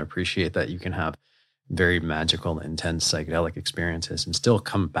understand and appreciate that you can have very magical, intense psychedelic experiences and still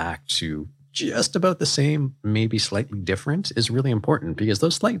come back to just about the same, maybe slightly different, is really important, because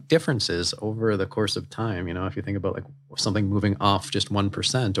those slight differences over the course of time, if you think about like something moving off just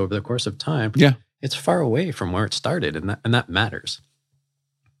 1% over the course of time, it's far away from where it started, and that matters.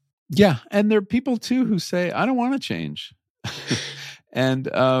 Yeah. And there are people too who say, I don't want to change. And,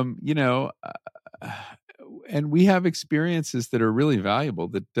 and we have experiences that are really valuable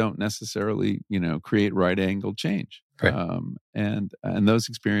that don't necessarily, create right-angled change. Right. And those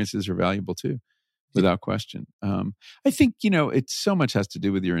experiences are valuable too, without question. I think, it so much has to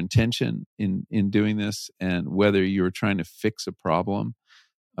do with your intention in doing this, and whether you're trying to fix a problem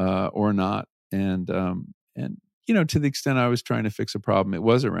or not. And to the extent I was trying to fix a problem, it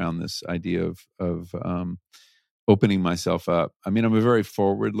was around this idea of opening myself up. I mean, I'm a very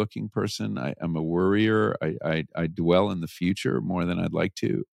forward-looking person. I'm a worrier. I dwell in the future more than I'd like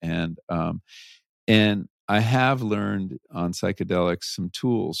to, and I have learned on psychedelics some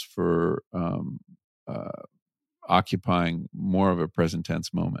tools for occupying more of a present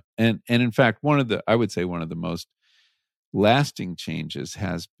tense moment. And in fact, one of the most lasting changes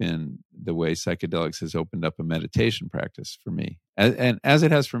has been the way psychedelics has opened up a meditation practice for me, and as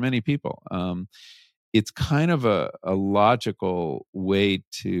it has for many people. It's kind of a logical way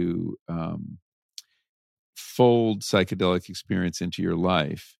to fold psychedelic experience into your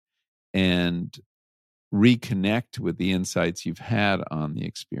life and reconnect with the insights you've had on the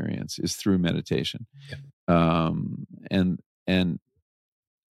experience is through meditation. Yeah. And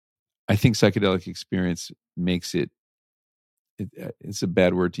I think psychedelic experience makes it it's a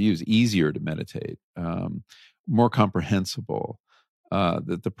bad word to use, easier to meditate, more comprehensible,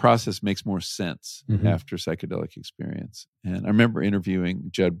 that the process makes more sense after psychedelic experience. And I remember interviewing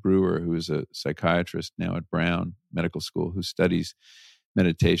Judd Brewer, who is a psychiatrist now at Brown Medical School, who studies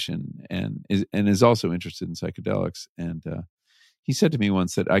meditation and is also interested in psychedelics. And he said to me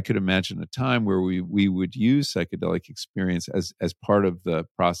once that I could imagine a time where we would use psychedelic experience as part of the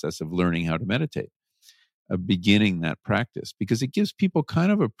process of learning how to meditate, of beginning that practice, because it gives people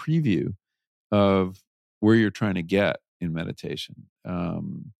kind of a preview of where you're trying to get in meditation.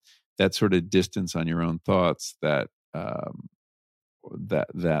 That sort of distance on your own thoughts, that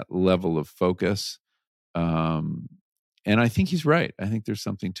level of focus. And I think he's right. I think there's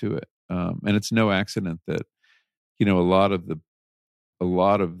something to it. And it's no accident that, a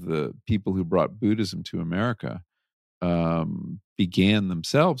lot of the people who brought Buddhism to America began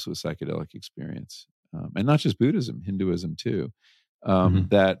themselves with psychedelic experience. And not just Buddhism, Hinduism too.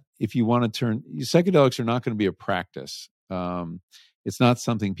 That if you want to psychedelics are not going to be a practice. It's not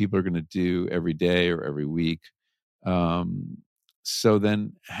something people are going to do every day or every week. So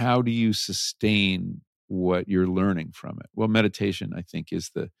then how do you sustain what you're learning from it? Well, meditation, I think, is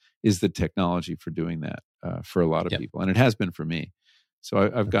the technology for doing that for a lot of people. And it has been for me. So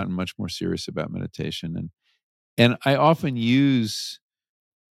I've gotten much more serious about meditation. And I often use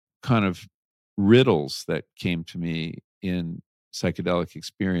kind of riddles that came to me in psychedelic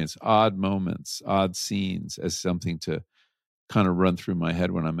experience, odd moments, odd scenes, as something to kind of run through my head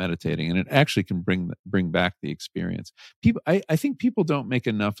when I'm meditating, and it actually can bring back the experience. I think people don't make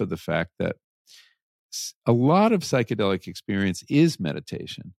enough of the fact that a lot of psychedelic experience is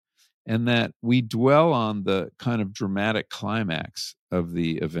meditation, and that we dwell on the kind of dramatic climax of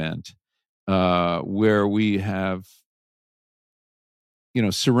the event, where we have,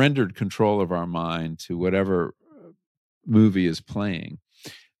 surrendered control of our mind to whatever movie is playing.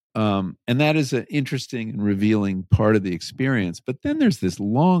 And that is an interesting and revealing part of the experience. But then there's this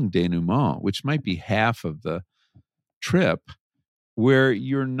long denouement, which might be half of the trip, where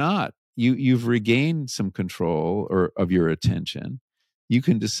you've regained some control of your attention. You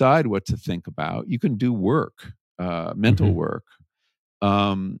can decide what to think about. You can do work, mental work.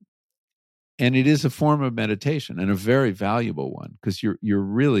 And it is a form of meditation, and a very valuable one, because you're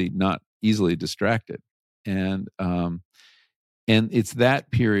really not easily distracted. And it's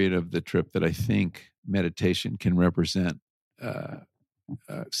that period of the trip that I think meditation can represent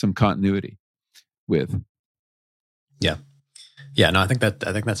some continuity with. Yeah, no, I think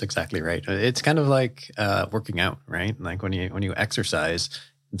that's exactly right. It's kind of like working out, right? Like when you exercise,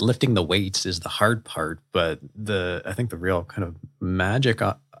 lifting the weights is the hard part, but I think the real kind of magic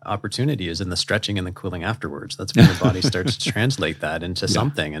opportunity is in the stretching and the cooling afterwards. That's when your body starts to translate that into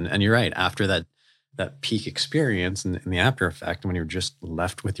something. And you're right, after that peak experience and the after effect, when you're just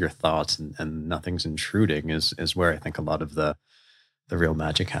left with your thoughts and nothing's intruding, is where I think a lot of the real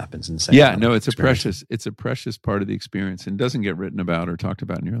magic happens. It's a precious part of the experience, and doesn't get written about or talked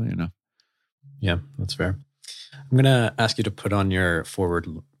about nearly enough. Yeah, that's fair. I'm going to ask you to put on your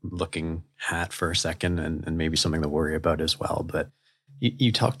forward-looking hat for a second, and maybe something to worry about as well. But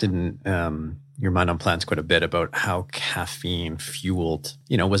you talked in your Mind on Plants quite a bit about how caffeine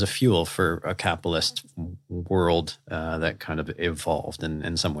was a fuel for a capitalist world that kind of evolved. And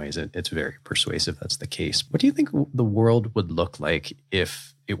in some ways, it's very persuasive that's the case. What do you think the world would look like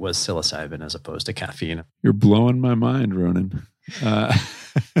if it was psilocybin as opposed to caffeine? You're blowing my mind, Ronan.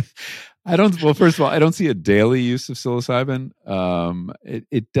 First of all, I don't see a daily use of psilocybin.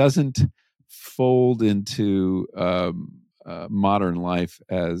 It doesn't fold into modern life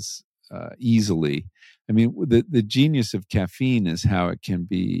as easily. I mean, the genius of caffeine is how it can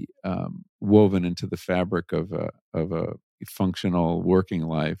be woven into the fabric of a functional working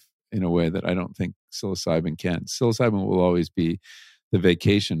life in a way that I don't think psilocybin can. Psilocybin will always be the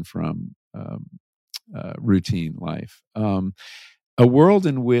vacation from routine life. A world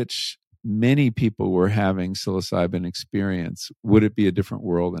in which many people were having psilocybin experience, would it be a different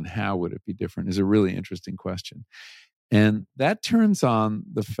world, and how would it be different, is a really interesting question. And that turns on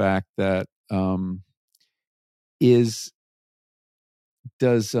the fact that does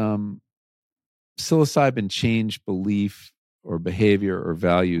psilocybin change belief or behavior or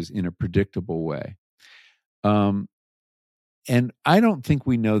values in a predictable way? And I don't think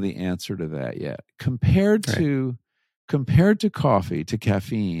we know the answer to that yet. Compared to coffee, to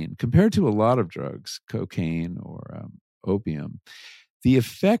caffeine, compared to a lot of drugs, cocaine or opium, the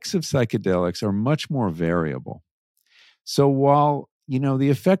effects of psychedelics are much more variable. So while,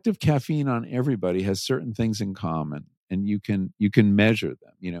 the effect of caffeine on everybody has certain things in common, and you can measure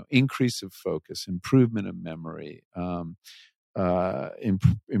them, increase of focus, improvement of memory,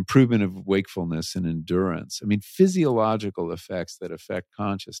 improvement of wakefulness and endurance. I mean, physiological effects that affect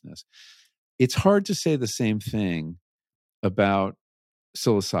consciousness. It's hard to say the same thing about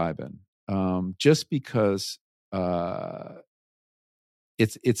psilocybin, just because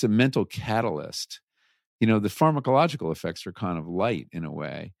it's a mental catalyst. The pharmacological effects are kind of light in a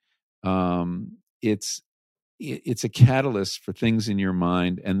way. It's a catalyst for things in your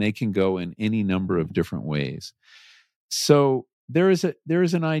mind, and they can go in any number of different ways. So there is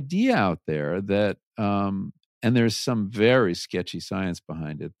an idea out there that, and there's some very sketchy science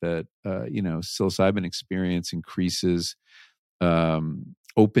behind it, that psilocybin experience increases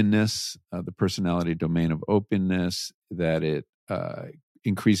openness, the personality domain of openness, that it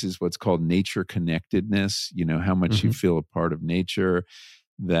increases what's called nature connectedness, how much you feel a part of nature,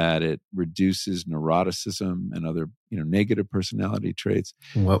 that it reduces neuroticism and other, negative personality traits.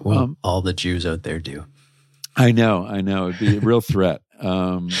 What will all the Jews out there do? I know. It'd be a real threat.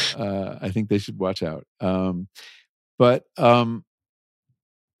 I think they should watch out. But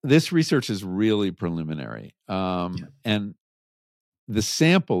this research is really preliminary. And the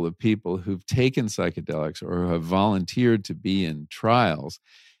sample of people who've taken psychedelics or who have volunteered to be in trials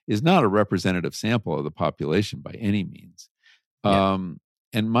is not a representative sample of the population by any means.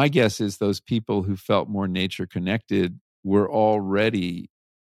 And my guess is those people who felt more nature connected were already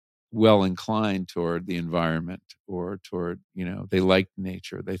well inclined toward the environment, or toward, they liked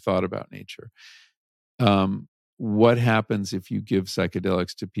nature, they thought about nature. What happens if you give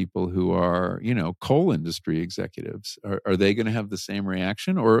psychedelics to people who are, coal industry executives? Are they going to have the same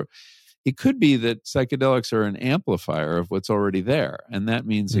reaction? Or it could be that psychedelics are an amplifier of what's already there. And that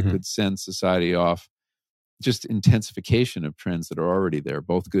means it could send society off just intensification of trends that are already there,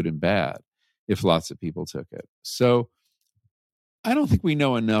 both good and bad, if lots of people took it. So I don't think we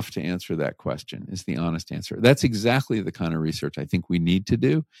know enough to answer that question, is the honest answer. That's exactly the kind of research I think we need to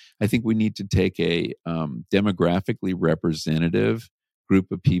do. I think we need to take a demographically representative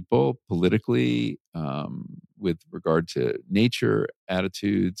group of people politically, with regard to nature,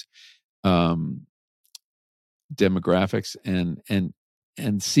 attitudes, demographics,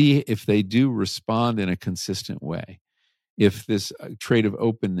 and see if they do respond in a consistent way. If this trait of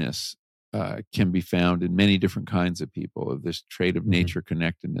openness can be found in many different kinds of people, of this trait of nature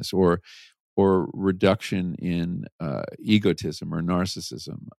connectedness, or reduction in egotism or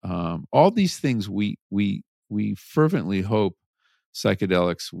narcissism. All these things we fervently hope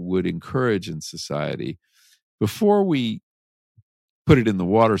psychedelics would encourage in society. Before we put it in the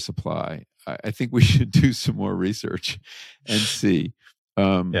water supply, I think we should do some more research and see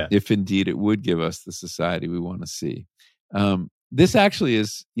if indeed it would give us the society we want to see. This actually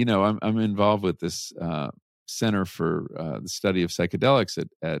is, I'm involved with this Center for the Study of Psychedelics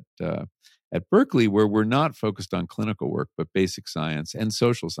at Berkeley, where we're not focused on clinical work, but basic science and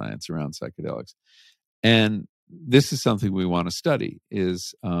social science around psychedelics. And this is something we want to study,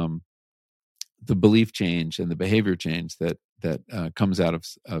 is the belief change and the behavior change that comes out of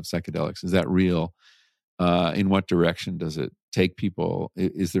psychedelics. Is that real? In what direction does it take people?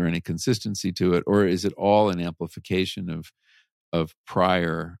 Is there any consistency to it, or is it all an amplification of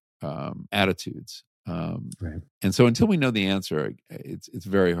prior attitudes? Right. And so, until we know the answer, it's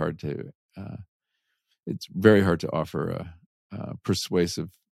very hard to offer a persuasive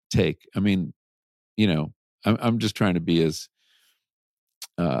take. I mean, I'm just trying to be as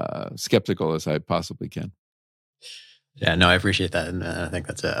skeptical as I possibly can. Yeah, no, I appreciate that, and I think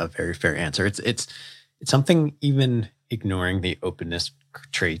that's a very fair answer. It's something, even ignoring the openness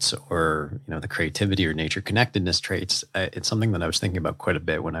traits or the creativity or nature connectedness traits. It's something that I was thinking about quite a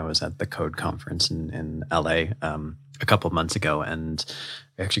bit when I was at the Code conference in LA a couple of months ago, and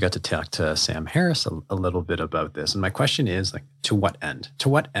I actually got to talk to Sam Harris a little bit about this. And my question is, to what end? To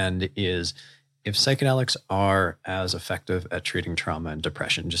what end is, if psychedelics are as effective at treating trauma and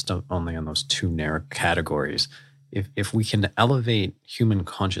depression, just only on those two narrow categories, if we can elevate human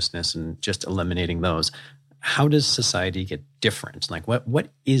consciousness and just eliminating those, how does society get different? What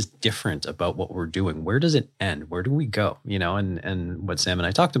is different about what we're doing? Where does it end? Where do we go? And what Sam and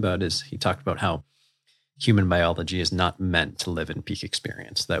I talked about is, he talked about how human biology is not meant to live in peak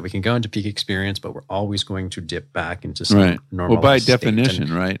experience, that we can go into peak experience, but we're always going to dip back into some normal. Well, by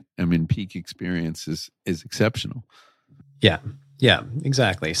definition, right? I mean, peak experience is exceptional. Yeah,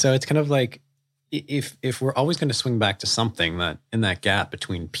 exactly. So it's kind of like, if we're always going to swing back to something, that in that gap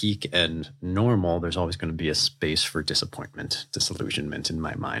between peak and normal, there's always going to be a space for disappointment, disillusionment in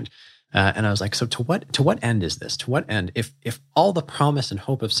my mind. And I was like, so to what end is this? To what end, if all the promise and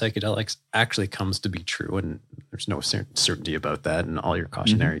hope of psychedelics actually comes to be true, and there's no certainty about that, and all your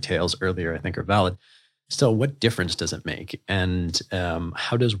cautionary tales earlier, I think, are valid. still, what difference does it make? And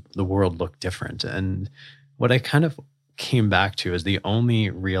how does the world look different? And what I kind of came back to is the only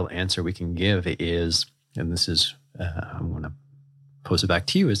real answer we can give is, and this is, I'm going to pose it back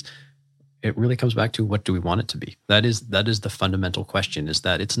to you, is it really comes back to, what do we want it to be? That is the fundamental question, is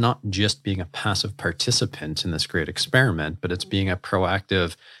that it's not just being a passive participant in this great experiment, but it's being a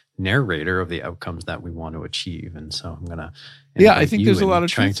proactive narrator of the outcomes that we want to achieve. And so I'm going to, I think there's a lot of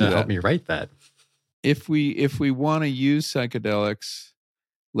trying truth to help me write that. If we want to use psychedelics,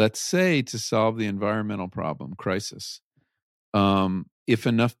 let's say, to solve the environmental problem crisis, if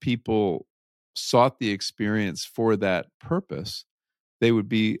enough people sought the experience for that purpose, they would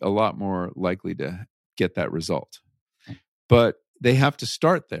be a lot more likely to get that result. But they have to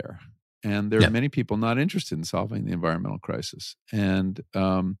start there. And there are many people not interested in solving the environmental crisis. And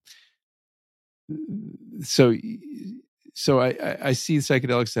so I see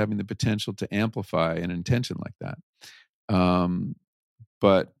psychedelics having the potential to amplify an intention like that.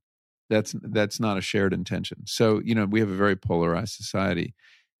 But that's not a shared intention. So, we have a very polarized society.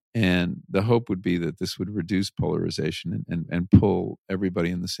 And the hope would be that this would reduce polarization and pull everybody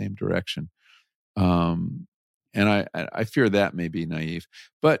in the same direction. And I fear that may be naive.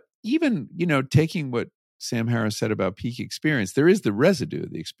 But even, taking what Sam Harris said about peak experience, there is the residue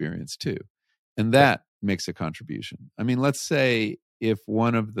of the experience too. And that makes a contribution. I mean, let's say if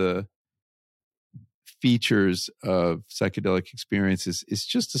one of the features of psychedelic experiences is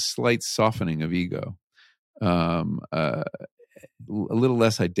just a slight softening of ego, a little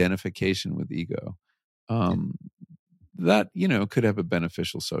less identification with ego, that could have a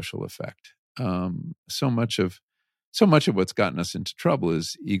beneficial social effect. So much of what's gotten us into trouble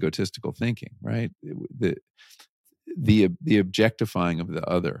is egotistical thinking, right? The objectifying of the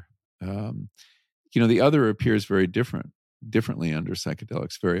other. The other appears very differently under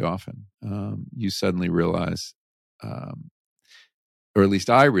psychedelics very often. You suddenly realize, or at least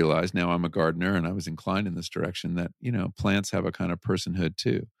I realized, now I'm a gardener and I was inclined in this direction, that, plants have a kind of personhood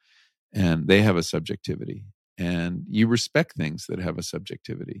too. And they have a subjectivity. And you respect things that have a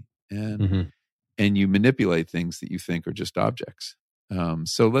subjectivity. And and you manipulate things that you think are just objects.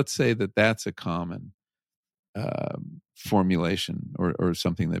 So let's say that that's a common formulation or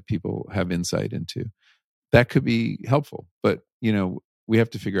something that people have insight into. That could be helpful. But, we have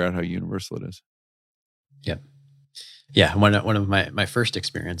to figure out how universal it is. Yeah. Yeah, one of my first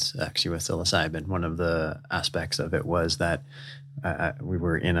experience actually with psilocybin, one of the aspects of it was that we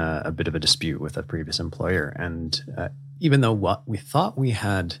were in a bit of a dispute with a previous employer, and even though what we thought we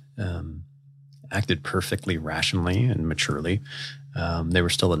had acted perfectly rationally and maturely, they were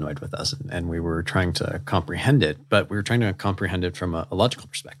still annoyed with us, and we were trying to comprehend it, but we were trying to comprehend it from a logical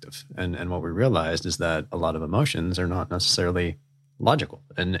perspective. And what we realized is that a lot of emotions are not necessarily logical.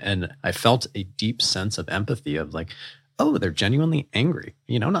 And I felt a deep sense of empathy of like, oh, they're genuinely angry,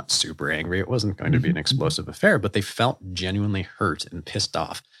 not super angry. It wasn't going to be an explosive affair, but they felt genuinely hurt and pissed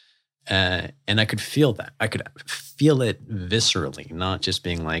off. And I could feel that. I could feel it viscerally, not just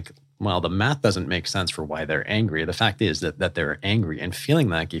being like, well, the math doesn't make sense for why they're angry. The fact is that they're angry, and feeling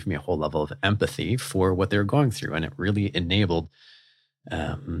that gave me a whole level of empathy for what they're going through. And it really enabled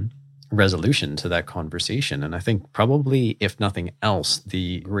resolution to that conversation. And I think probably, if nothing else,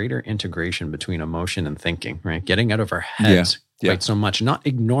 the greater integration between emotion and thinking, right? Getting out of our heads quite so much, not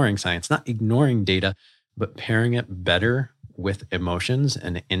ignoring science, not ignoring data, but pairing it better with emotions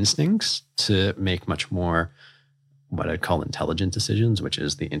and instincts to make much more what I'd call intelligent decisions, which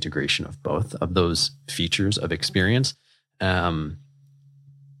is the integration of both of those features of experience,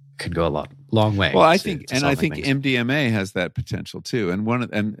 could go a long way. Well, I think MDMA has that potential too. And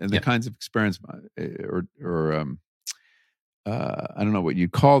the kinds of experiments, I don't know what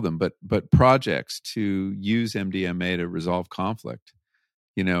you'd call them, but projects to use MDMA to resolve conflict.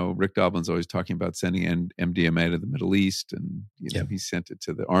 Rick Doblin's always talking about sending MDMA to the Middle East, and he sent it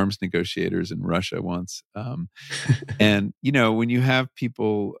to the arms negotiators in Russia once. And when you have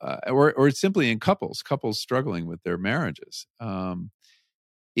people, or simply in couples struggling with their marriages,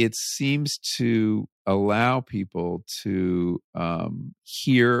 it seems to allow people to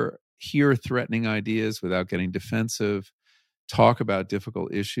hear threatening ideas without getting defensive, talk about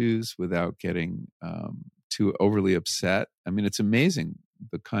difficult issues without getting too overly upset. I mean, it's amazing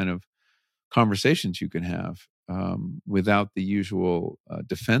the kind of conversations you can have without the usual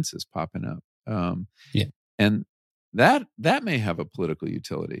defenses popping up. And that may have a political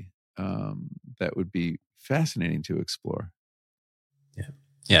utility that would be fascinating to explore.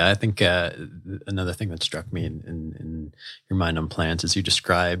 Yeah, I think another thing that struck me in your mind on plants is you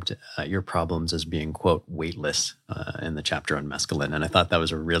described your problems as being, quote, weightless in the chapter on mescaline. And I thought that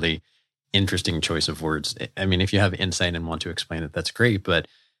was a really interesting choice of words. I mean, if you have insight and want to explain it, that's great. But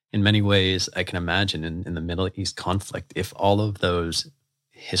in many ways, I can imagine in the Middle East conflict, if all of those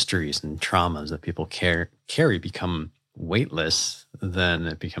histories and traumas that people carry become weightless, then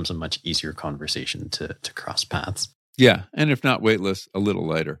it becomes a much easier conversation to cross paths. Yeah. And if not weightless, a little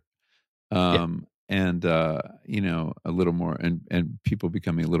lighter. Yeah. And, a little more, and people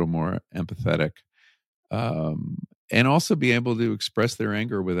becoming a little more empathetic. And also be able to express their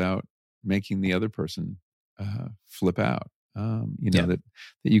anger without making the other person flip out. That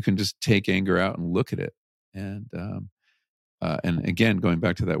you can just take anger out and look at it, and again, going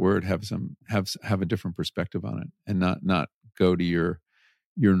back to that word, have a different perspective on it, and not go to your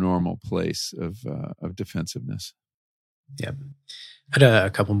normal place of defensiveness. Yeah. I had a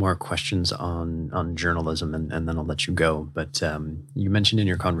couple more questions on journalism, and then I'll let you go. But you mentioned in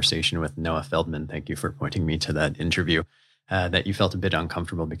your conversation with Noah Feldman, thank you for pointing me to that interview, that you felt a bit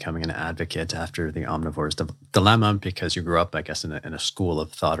uncomfortable becoming an advocate after the omnivore's dilemma, because you grew up, I guess, in a school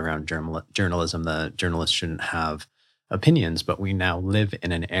of thought around journalism that journalists shouldn't have opinions. But we now live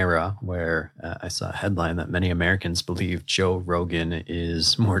in an era where I saw a headline that many Americans believe Joe Rogan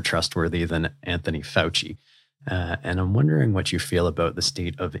is more trustworthy than Anthony Fauci. And I'm wondering what you feel about the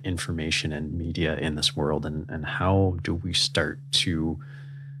state of information and media in this world, and how do we start to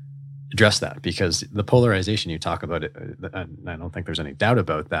address that? Because the polarization you talk about, it, and I don't think there's any doubt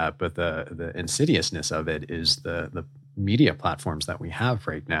about that, but the insidiousness of it is the media platforms that we have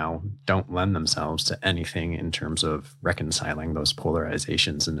right now don't lend themselves to anything in terms of reconciling those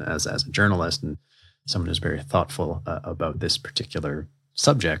polarizations. And as a journalist and someone who's very thoughtful about this particular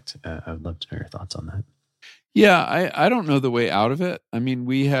subject, I would love to know your thoughts on that. Yeah, I don't know the way out of it. I mean,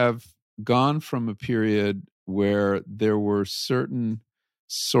 we have gone from a period where there were certain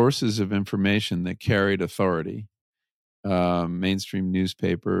sources of information that carried authority, mainstream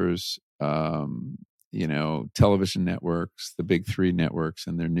newspapers, television networks, the big three networks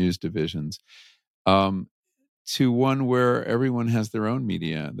and their news divisions, to one where everyone has their own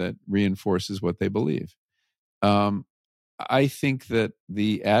media that reinforces what they believe. I think that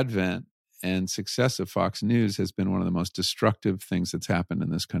the advent and success of Fox News has been one of the most destructive things that's happened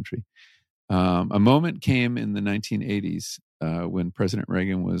in this country. A moment came in the 1980s when President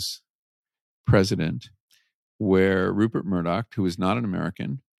Reagan was president, where Rupert Murdoch, who was not an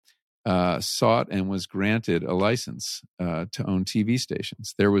American, sought and was granted a license to own TV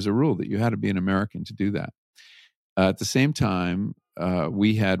stations. There was a rule that you had to be an American to do that. At the same time,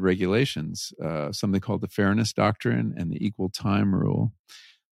 we had regulations, something called the Fairness Doctrine and the Equal Time Rule,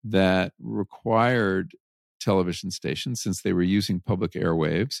 that required television stations, since they were using public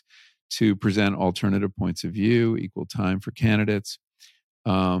airwaves, to present alternative points of view, equal time for candidates.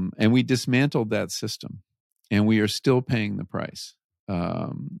 And we dismantled that system, and we are still paying the price.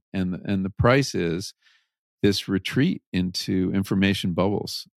 And the price is this retreat into information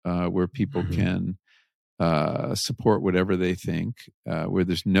bubbles where people can support whatever they think, where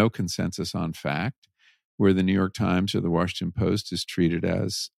there's no consensus on fact, where the New York Times or the Washington Post is treated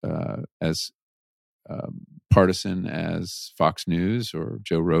as partisan as Fox News or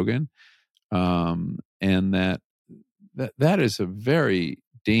Joe Rogan, and that is a very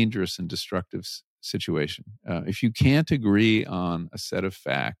dangerous and destructive situation. If you can't agree on a set of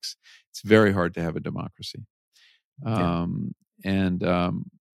facts, it's very hard to have a democracy.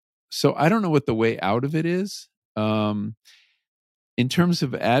 So I don't know what the way out of it is. In terms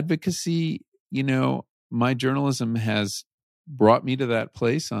of advocacy, my journalism has brought me to that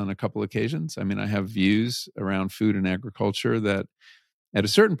place on a couple occasions. I mean, I have views around food and agriculture that at a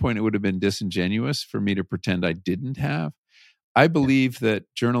certain point it would have been disingenuous for me to pretend I didn't have. I believe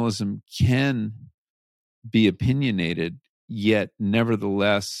that journalism can be opinionated, yet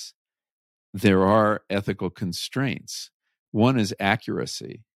nevertheless, there are ethical constraints. One is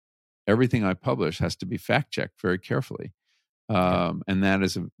accuracy. Everything I publish has to be fact-checked very carefully. And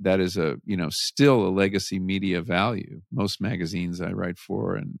that is still a legacy media value. Most magazines I write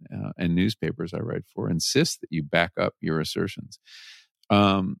for and newspapers I write for insist that you back up your assertions.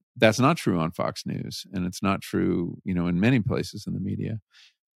 That's not true on Fox News, and it's not true, in many places in the media.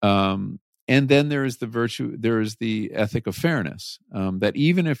 And then there is the ethic of fairness, that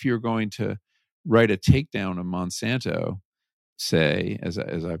even if you're going to write a takedown of Monsanto, say, as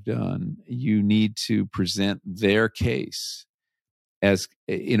I've done, you need to present their case as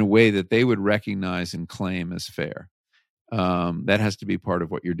in a way that they would recognize and claim as fair. That has to be part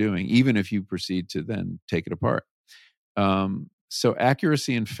of what you're doing, even if you proceed to then take it apart. So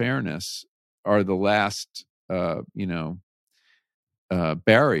accuracy and fairness are the last,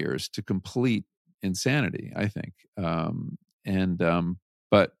 barriers to complete insanity, I think.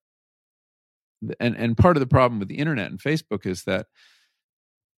 But and part of the problem with the internet and Facebook is that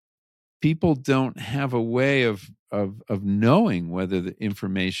people don't have a way of knowing whether the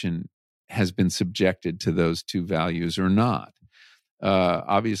information has been subjected to those two values or not.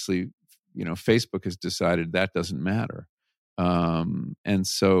 Obviously, Facebook has decided that doesn't matter, and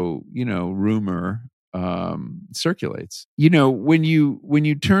so rumor circulates. When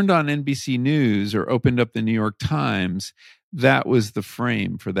you turned on NBC News or opened up the New York Times, that was the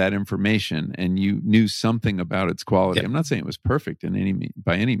frame for that information, and you knew something about its quality. Yep. I'm not saying it was perfect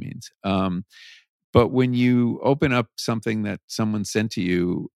by any means. But when you open up something that someone sent to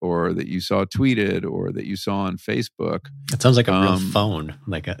you, or that you saw tweeted, or that you saw on Facebook, it sounds like a real phone,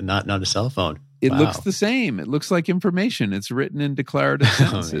 like not a cell phone. It looks the same. It looks like information. It's written in declarative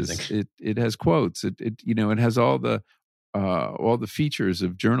sentences. It has quotes. It has all the features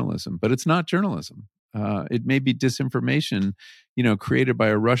of journalism, but it's not journalism. It may be disinformation, created by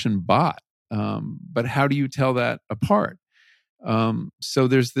a Russian bot. But how do you tell that apart? So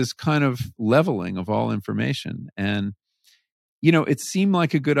there's this kind of leveling of all information. And, it seemed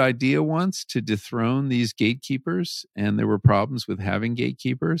like a good idea once to dethrone these gatekeepers, and there were problems with having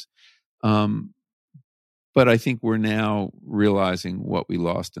gatekeepers. But I think we're now realizing what we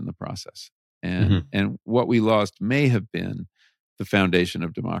lost in the process. And what we lost may have been the foundation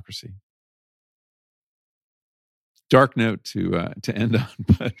of democracy. Dark note to end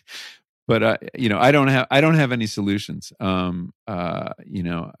on, but I don't have any solutions.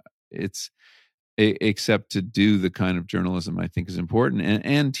 It's except to do the kind of journalism I think is important,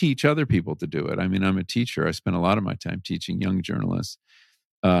 and teach other people to do it. I mean, I'm a teacher. I spend a lot of my time teaching young journalists,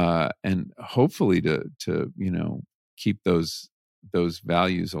 and hopefully to keep those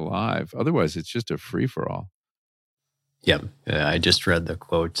values alive. Otherwise, it's just a free for all. Yeah, I just read the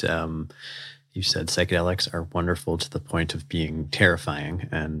quote. You said psychedelics are wonderful to the point of being terrifying.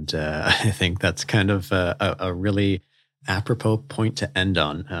 And I think that's kind of a really apropos point to end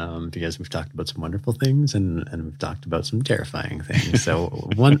on, because we've talked about some wonderful things and we've talked about some terrifying things. So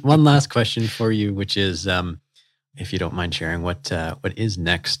one last question for you, which is, if you don't mind sharing, what is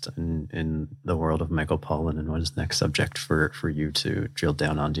next in the world of Michael Pollan, and what is the next subject for you to drill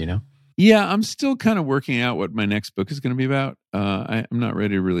down on? Do you know? Yeah, I'm still kind of working out what my next book is going to be about. I'm not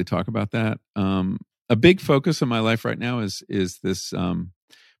ready to really talk about that. A big focus of my life right now is this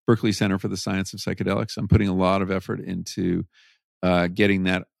Berkeley Center for the Science of Psychedelics. I'm putting a lot of effort into getting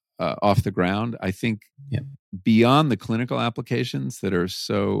that off the ground. I think beyond the clinical applications that are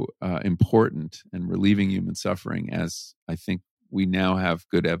so important in relieving human suffering, as I think we now have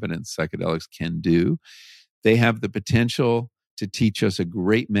good evidence psychedelics can do, they have the potential to teach us a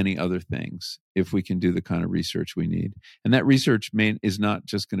great many other things if we can do the kind of research we need. And that research is not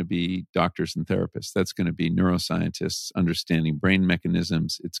just going to be doctors and therapists. That's going to be neuroscientists understanding brain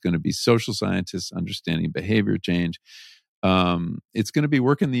mechanisms. It's going to be social scientists understanding behavior change. It's going to be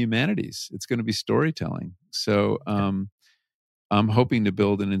work in the humanities. It's going to be storytelling. So I'm hoping to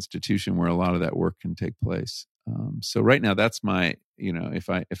build an institution where a lot of that work can take place. So right now, that's my, if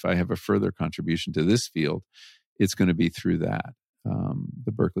I have a further contribution to this field, it's going to be through that,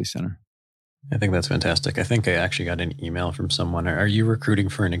 the Berkeley Center. I think that's fantastic. I think I actually got an email from someone. Are you recruiting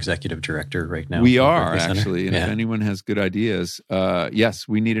for an executive director right now? We are, actually. And if anyone has good ideas, yes,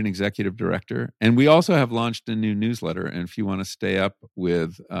 we need an executive director. And we also have launched a new newsletter. And if you want to stay up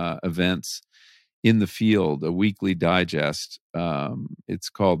with events in the field, a weekly digest, it's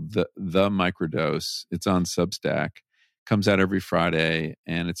called the Microdose. It's on Substack. Comes out every Friday,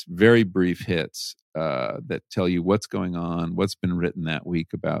 and it's very brief hits that tell you what's going on, what's been written that week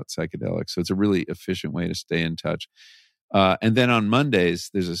about psychedelics. So it's a really efficient way to stay in touch. And then on Mondays,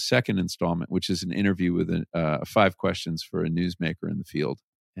 there's a second installment, which is an interview with 5 questions for a newsmaker in the field.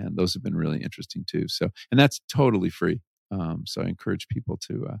 And those have been really interesting too. So, and that's totally free. So I encourage people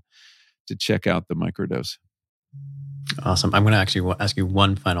to check out the Microdose. Awesome. I'm going to actually ask you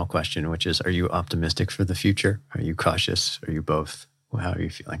one final question, which is, are you optimistic for the future? Are you cautious? Are you both? How are you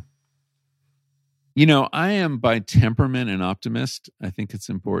feeling? I am by temperament an optimist. I think it's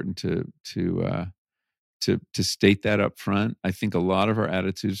important to state that up front. I think a lot of our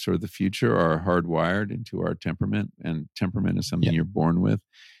attitudes toward the future are hardwired into our temperament, and temperament is something you're born with.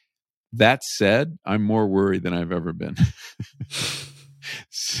 That said, I'm more worried than I've ever been.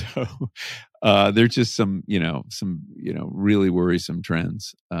 So there's just some really worrisome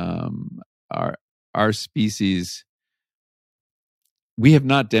trends. Our species, we have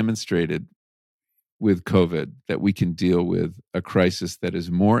not demonstrated with COVID that we can deal with a crisis that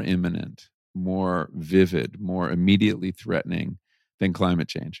is more imminent, more vivid, more immediately threatening than climate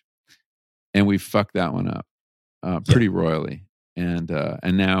change, and we fucked that one up pretty royally. And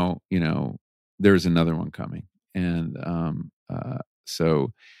now there's another one coming. And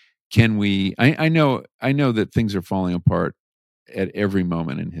so can we, I know that things are falling apart at every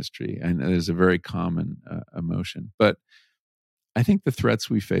moment in history, and there's a very common emotion, but I think the threats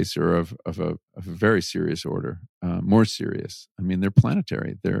we face are of a very serious order, more serious. I mean, they're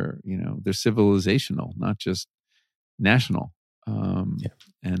planetary. They're civilizational, not just national.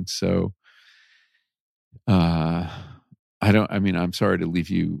 And so, I'm sorry to leave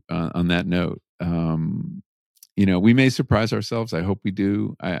you on that note. We may surprise ourselves. I hope we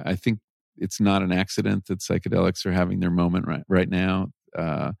do. I think it's not an accident that psychedelics are having their moment right now.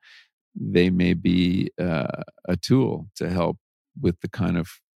 They may be a tool to help with the kind of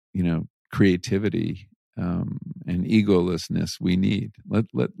creativity and egolessness we need.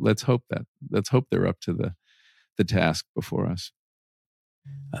 Let's hope that. Let's hope they're up to the task before us.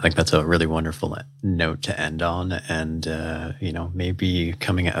 I think that's a really wonderful note to end on. And, maybe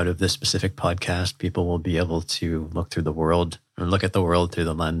coming out of this specific podcast, people will be able to look at the world through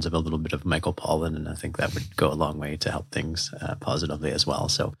the lens of a little bit of Michael Pollan. And I think that would go a long way to help things positively as well.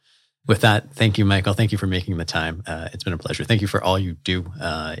 So with that, thank you, Michael. Thank you for making the time. It's been a pleasure. Thank you for all you do.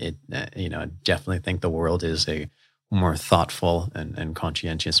 I definitely think the world is a more thoughtful and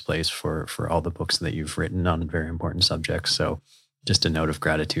conscientious place for all the books that you've written on very important subjects. So just a note of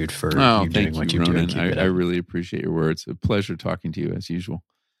gratitude for you doing what you do. And I really appreciate your words. A pleasure talking to you as usual.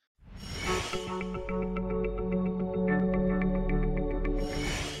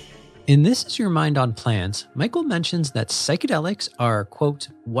 In This Is Your Mind on Plants, Michael mentions that psychedelics are, quote,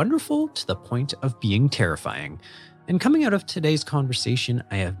 wonderful to the point of being terrifying. And coming out of today's conversation,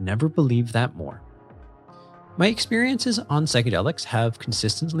 I have never believed that more. My experiences on psychedelics have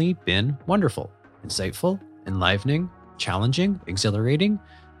consistently been wonderful, insightful, enlivening, challenging, exhilarating.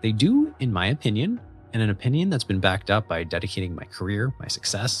 They do, in my opinion, and an opinion that's been backed up by dedicating my career, my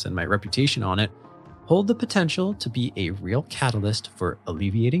success, and my reputation on it, hold the potential to be a real catalyst for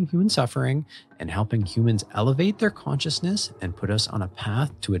alleviating human suffering and helping humans elevate their consciousness and put us on a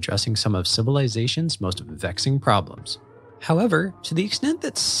path to addressing some of civilization's most vexing problems. However, to the extent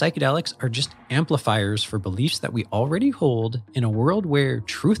that psychedelics are just amplifiers for beliefs that we already hold in a world where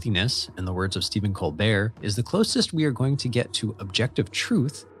truthiness, in the words of Stephen Colbert, is the closest we are going to get to objective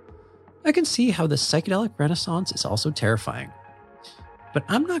truth, I can see how the psychedelic renaissance is also terrifying. But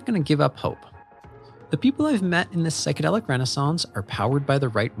I'm not going to give up hope. The people I've met in this psychedelic renaissance are powered by the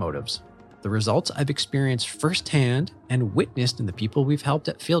right motives. The results I've experienced firsthand and witnessed in the people we've helped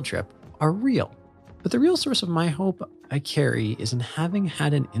at Field Trip are real. But the real source of my hope I carry is in having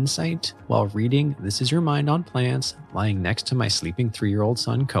had an insight while reading This Is Your Mind on Plants lying next to my sleeping 3-year-old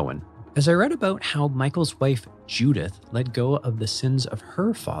son, Cohen. As I read about how Michael's wife, Judith, let go of the sins of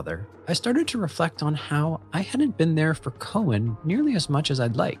her father, I started to reflect on how I hadn't been there for Cohen nearly as much as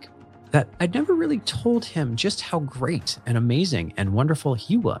I'd like. That I'd never really told him just how great and amazing and wonderful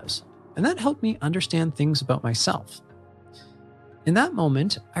he was. And that helped me understand things about myself. In that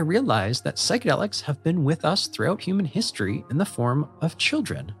moment, I realized that psychedelics have been with us throughout human history in the form of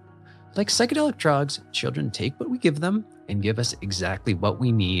children. Like psychedelic drugs, children take what we give them and give us exactly what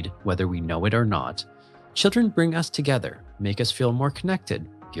we need, whether we know it or not. Children bring us together, make us feel more connected,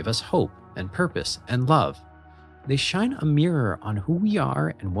 give us hope and purpose and love. They shine a mirror on who we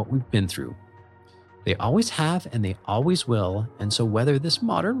are and what we've been through. They always have and they always will, and so whether this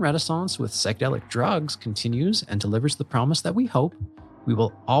modern renaissance with psychedelic drugs continues and delivers the promise that we hope, we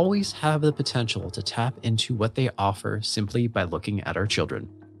will always have the potential to tap into what they offer simply by looking at our children.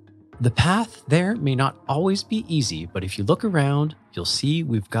 The path there may not always be easy, but if you look around, you'll see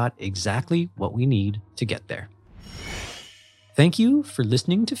we've got exactly what we need to get there. Thank you for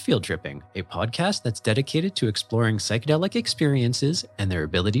listening to Field Tripping, a podcast that's dedicated to exploring psychedelic experiences and their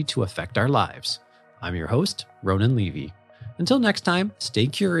ability to affect our lives. I'm your host, Ronan Levy. Until next time, stay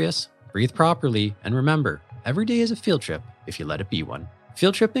curious, breathe properly, and remember, every day is a field trip if you let it be one.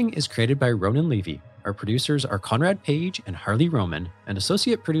 Field Tripping is created by Ronan Levy. Our producers are Conrad Page and Harley Roman, and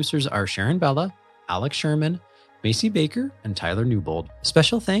associate producers are Sharon Bella, Alex Sherman, Macy Baker, and Tyler Newbold.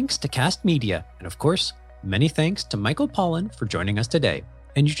 Special thanks to Cast Media, and of course, many thanks to Michael Pollan for joining us today.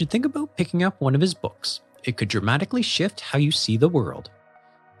 And you should think about picking up one of his books. It could dramatically shift how you see the world.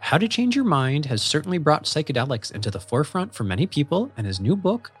 How to Change Your Mind has certainly brought psychedelics into the forefront for many people, and his new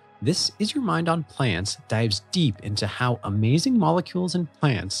book, This Is Your Mind on Plants, dives deep into how amazing molecules in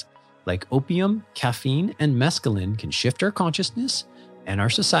plants like opium, caffeine, and mescaline can shift our consciousness and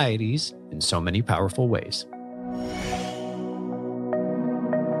our societies in so many powerful ways.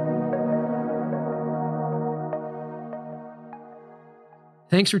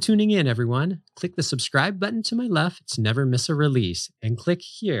 Thanks for tuning in, everyone. Click the subscribe button to my left to never miss a release, and click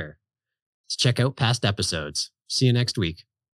here to check out past episodes. See you next week.